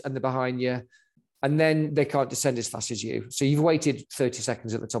hardest and they're behind you. And then they can't descend as fast as you. So you've waited 30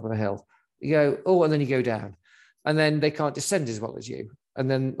 seconds at the top of the hill. You go, oh, and then you go down. And then they can't descend as well as you. And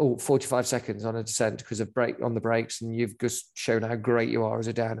then, 45 seconds on a descent because of on the brakes, and you've just shown how great you are as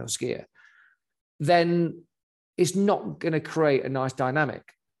a downhill skier. Then it's not going to create a nice dynamic.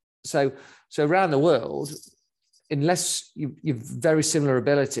 So around the world, unless you've very similar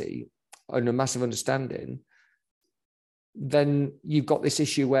ability and a massive understanding, then you've got this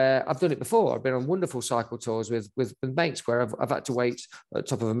issue where I've done it before. I've been on wonderful cycle tours with mates where I've had to wait at the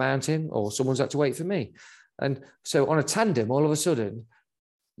top of a mountain, or someone's had to wait for me. And so on a tandem, all of a sudden,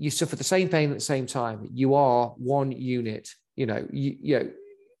 you suffer the same pain at the same time. You are one unit.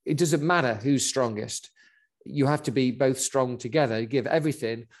 It doesn't matter who's strongest. You have to be both strong together, give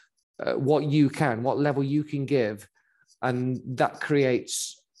everything what you can, what level you can give. And that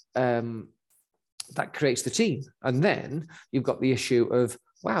creates the team. And then you've got the issue of,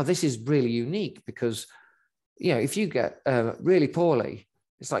 wow, this is really unique, because, if you get really poorly,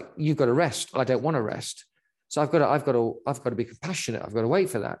 it's like, you've got to rest. I don't want to rest. So I've got to be compassionate. I've got to wait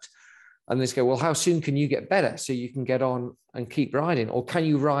for that. And they go, well, how soon can you get better so you can get on and keep riding? Or can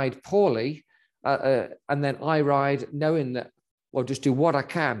you ride poorly? And then I ride knowing that, well, just do what I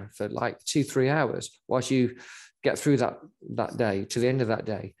can for like 2-3 hours whilst you get through that day to the end of that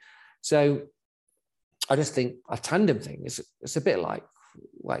day. So I just think a tandem thing it's a bit like,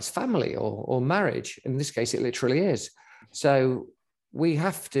 well, it's family or marriage. In this case, it literally is. So we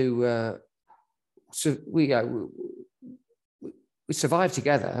have to, we survive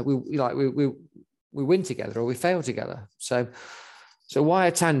together. We win together, or we fail together. So why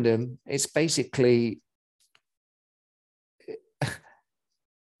a tandem? It's basically,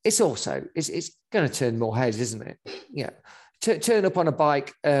 it's going to turn more heads, isn't it? Yeah. Turn up on a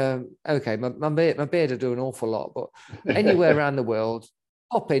bike. Okay, my beard will do an awful lot, but anywhere around the world,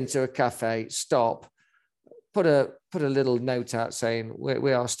 hop into a cafe, stop, put a little note out saying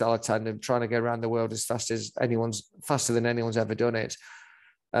we are still a tandem, trying to go around the world faster than anyone's ever done it.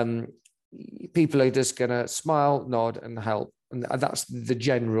 People are just going to smile, nod, and help, and that's the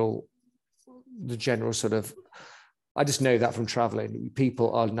general sort of. I just know that from traveling.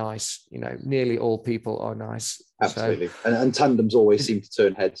 People are nice. Nearly all people are nice. Absolutely. So, and tandems always seem to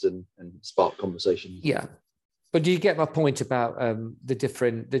turn heads and spark conversations. Yeah. But do you get my point about the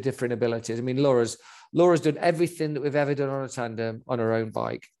different abilities? I mean, Laura's done everything that we've ever done on a tandem on her own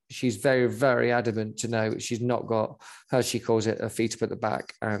bike. She's very, very adamant to know she's not got, as she calls it, her feet up at the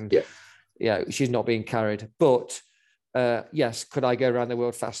back. And she's not being carried. But yes, could I go around the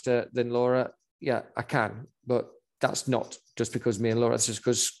world faster than Laura? Yeah, I can. But that's not just because me and Laura, it's just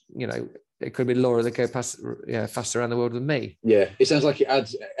because, it could be Laura that go faster around the world than me. Yeah, it sounds like it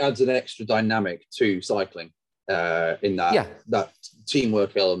adds an extra dynamic to cycling in that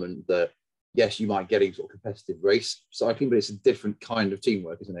teamwork element that, yes, you might get into sort of competitive race cycling, but it's a different kind of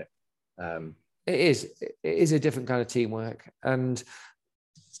teamwork, isn't it? It is a different kind of teamwork. And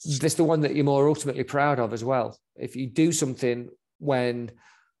it's the one that you're more ultimately proud of as well. If you do something when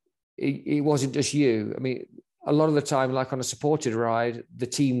it wasn't just you, I mean, a lot of the time, like on a supported ride, the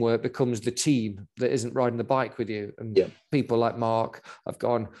teamwork becomes the team that isn't riding the bike with you. And people like Mark have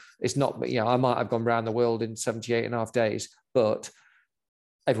gone, it's not, I might have gone around the world in 78.5 days, but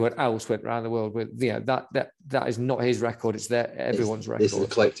everyone else went around the world with, that is not his record. It's everyone's record. It's the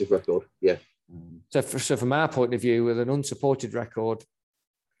collective record. Yeah. So from our point of view, with an unsupported record,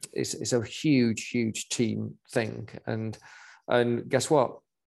 it's a huge, huge team thing. And guess what?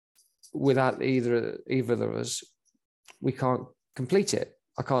 Without either of us, we can't complete it.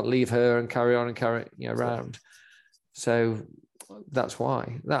 I can't leave her and carry on and carry around. So that's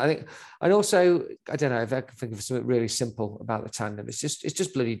why. I think, and also, I don't know if I can think of something really simple about the tandem. It's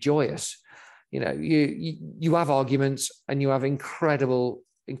just bloody joyous. You have arguments and you have incredible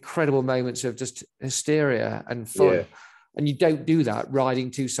moments of just hysteria and fun, and you don't do that riding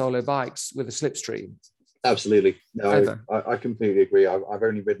 2 solo bikes with a slipstream. Absolutely. No, I completely agree. I've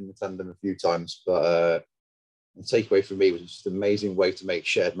only ridden the tandem a few times, but the takeaway for me was just an amazing way to make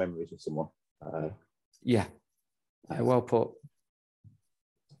shared memories with someone. Well put.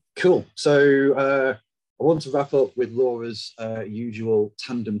 Cool. So I want to wrap up with Laura's usual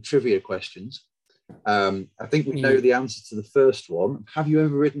tandem trivia questions. I think we know the answer to the first one. Have you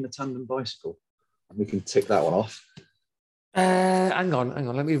ever ridden a tandem bicycle? And we can tick that one off. Hang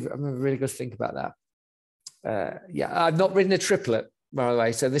on. Let me have a really good think about that. Yeah, I've not ridden a triplet, by the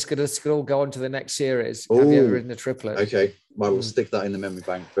way. So this could all go on to the next series. Ooh, have you ever ridden a triplet? Okay, well, we'll stick that in the memory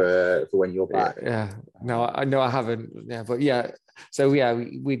bank for when you're back. Yeah. No, I haven't. Yeah, but yeah. So yeah,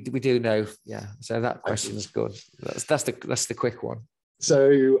 we do know. Yeah. So that question is good. That's the quick one.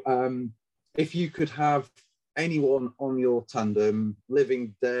 So if you could have anyone on your tandem,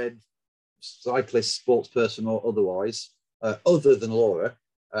 living, dead, cyclist, sports person, or otherwise, other than Laura,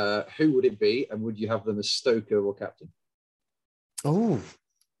 who would it be, and would you have them as stoker or captain? Oh,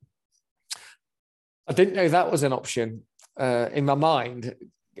 I didn't know that was an option. In my mind,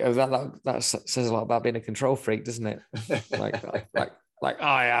 that says a lot about being a control freak, doesn't it? like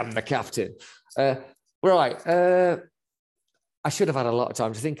I am the captain. Right. I should have had a lot of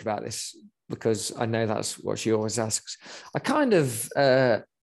time to think about this because I know that's what she always asks. I kind of,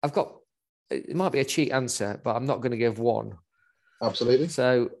 I've got, it might be a cheat answer, but I'm not going to give one. Absolutely.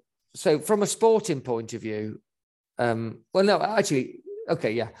 So from a sporting point of view, well, no, actually,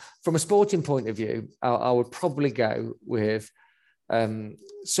 okay, yeah. From a sporting point of view, I would probably go with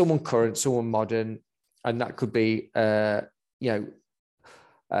someone current, someone modern, and that could be, a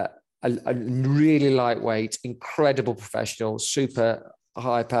really lightweight, incredible professional, super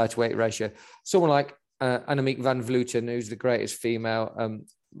high power to weight ratio. Someone like Annemiek van Vleuten, who's the greatest female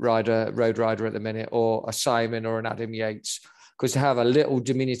road rider at the minute, or a Simon or an Adam Yates. Because to have a little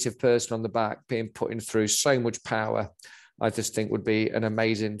diminutive person on the back being putting through so much power, I just think would be an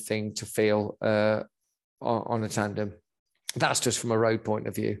amazing thing to feel on a tandem. That's just from a road point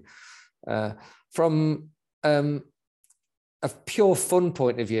of view. From a pure fun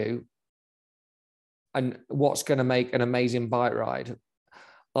point of view, and what's going to make an amazing bike ride,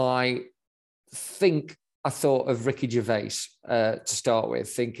 I thought of Ricky Gervais to start with,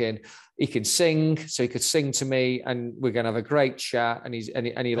 thinking he can sing, so he could sing to me, and we're going to have a great chat, and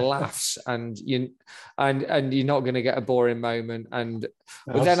he laughs, and you're not going to get a boring moment.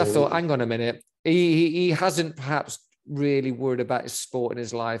 But then I thought, hang on a minute, he hasn't perhaps really worried about his sport in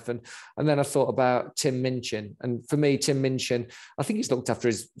his life, and then I thought about Tim Minchin, and for me, Tim Minchin, I think he's looked after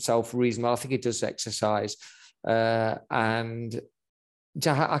himself reasonably well. I think he does exercise, and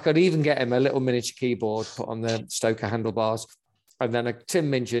I could even get him a little miniature keyboard put on the Stoker handlebars. And then Tim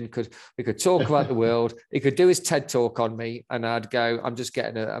Minchin we could talk about the world. He could do his TED talk on me, and I'd go, I'm just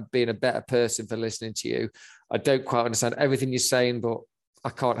I'm being a better person for listening to you. I don't quite understand everything you're saying, but I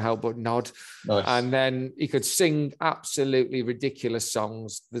can't help but nod. Nice. And then he could sing absolutely ridiculous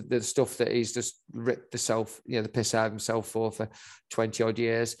songs, the stuff that he's just ripped the piss out of himself for 20 odd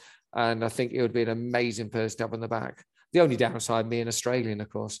years. And I think it would be an amazing person to have on the back. The only downside, me an Australian, of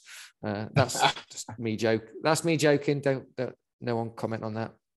course. That's just me joke. That's me joking. Don't no one comment on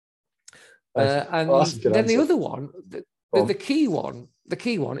that. And then the other one, the key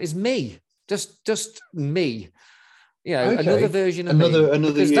one is me. Just me. You know, okay. Another version of me.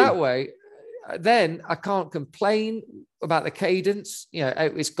 Because that way, then I can't complain about the cadence. You know,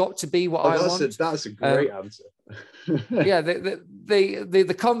 it's got to be what I want. That's a great answer. Yeah,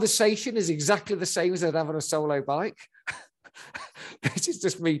 the conversation is exactly the same as I'd have on a solo bike. This is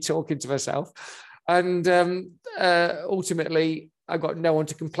just me talking to myself. And ultimately, I've got no one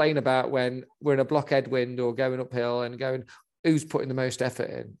to complain about when we're in a block headwind or going uphill and going, who's putting the most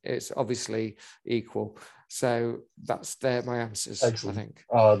effort in? It's obviously equal. So they're my answers. Excellent. I think.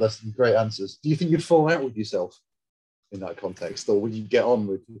 Oh, that's great answers. Do you think you'd fall out with yourself in that context, or would you get on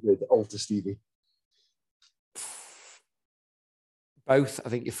with Alter Stevie? Both. I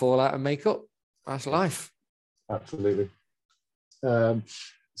think you fall out and make up. That's life. Absolutely.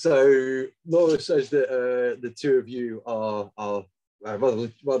 So Laura says that the two of you are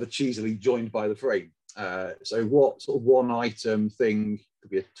rather cheesily joined by the frame. So what sort of one item thing,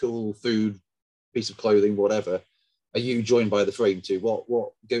 could be a tool, food, piece of clothing, whatever, are you joined by the frame to?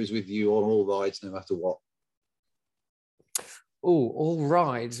 What goes with you on all rides, no matter what? Oh, all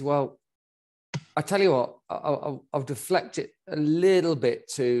rides. Well, I tell you what, I'll deflect it a little bit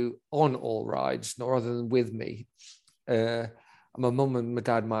to on all rides, not rather than with me. My mum and my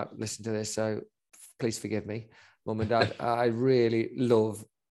dad might listen to this, so please forgive me, mum and dad.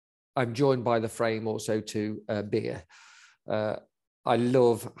 I'm joined by the frame also to beer. I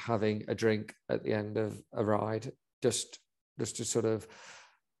love having a drink at the end of a ride, just to sort of,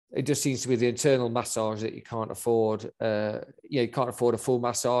 it just seems to be the internal massage that you can't afford. You can't afford a full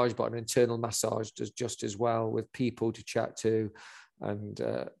massage, but an internal massage does just as well, with people to chat to, and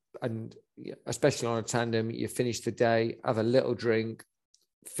especially on a tandem, you finish the day, have a little drink,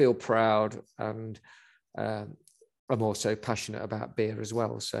 feel proud, and I'm also passionate about beer as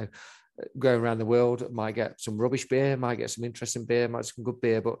well. So going around the world, might get some rubbish beer, might get some interesting beer, might get some good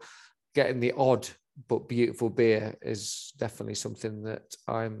beer, but getting the odd but beautiful beer is definitely something that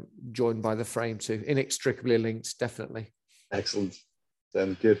I'm joined by the frame to, inextricably linked, definitely. Excellent.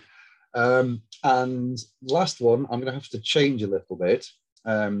 Good. And last one, I'm going to have to change a little bit,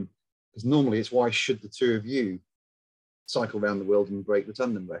 because normally it's why should the two of you cycle around the world and break the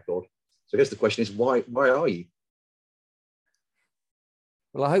tandem record? So I guess the question is, why are you?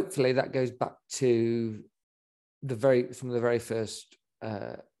 Well, hopefully that goes back to some of the very first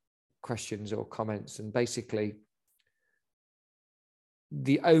questions or comments, and basically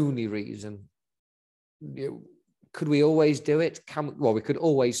the only reason, could we always do it? Well, we could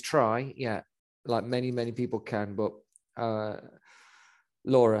always try, yeah, like many people can, but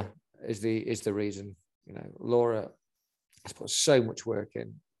Laura is the reason. Laura has put so much work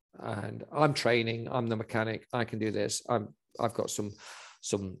in, and I'm training, I'm the mechanic, I can do this, I've got some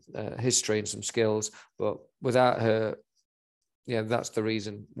history and some skills, but without her, that's the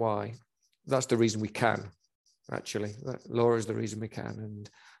reason why. That's the reason we can, actually. Laura is the reason we can. And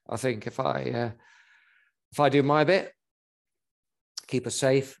I think if I do my bit, keep us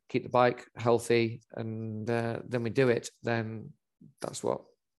safe, keep the bike healthy, and then we do it, then that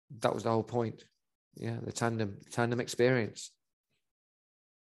was the whole point. Yeah, the tandem experience.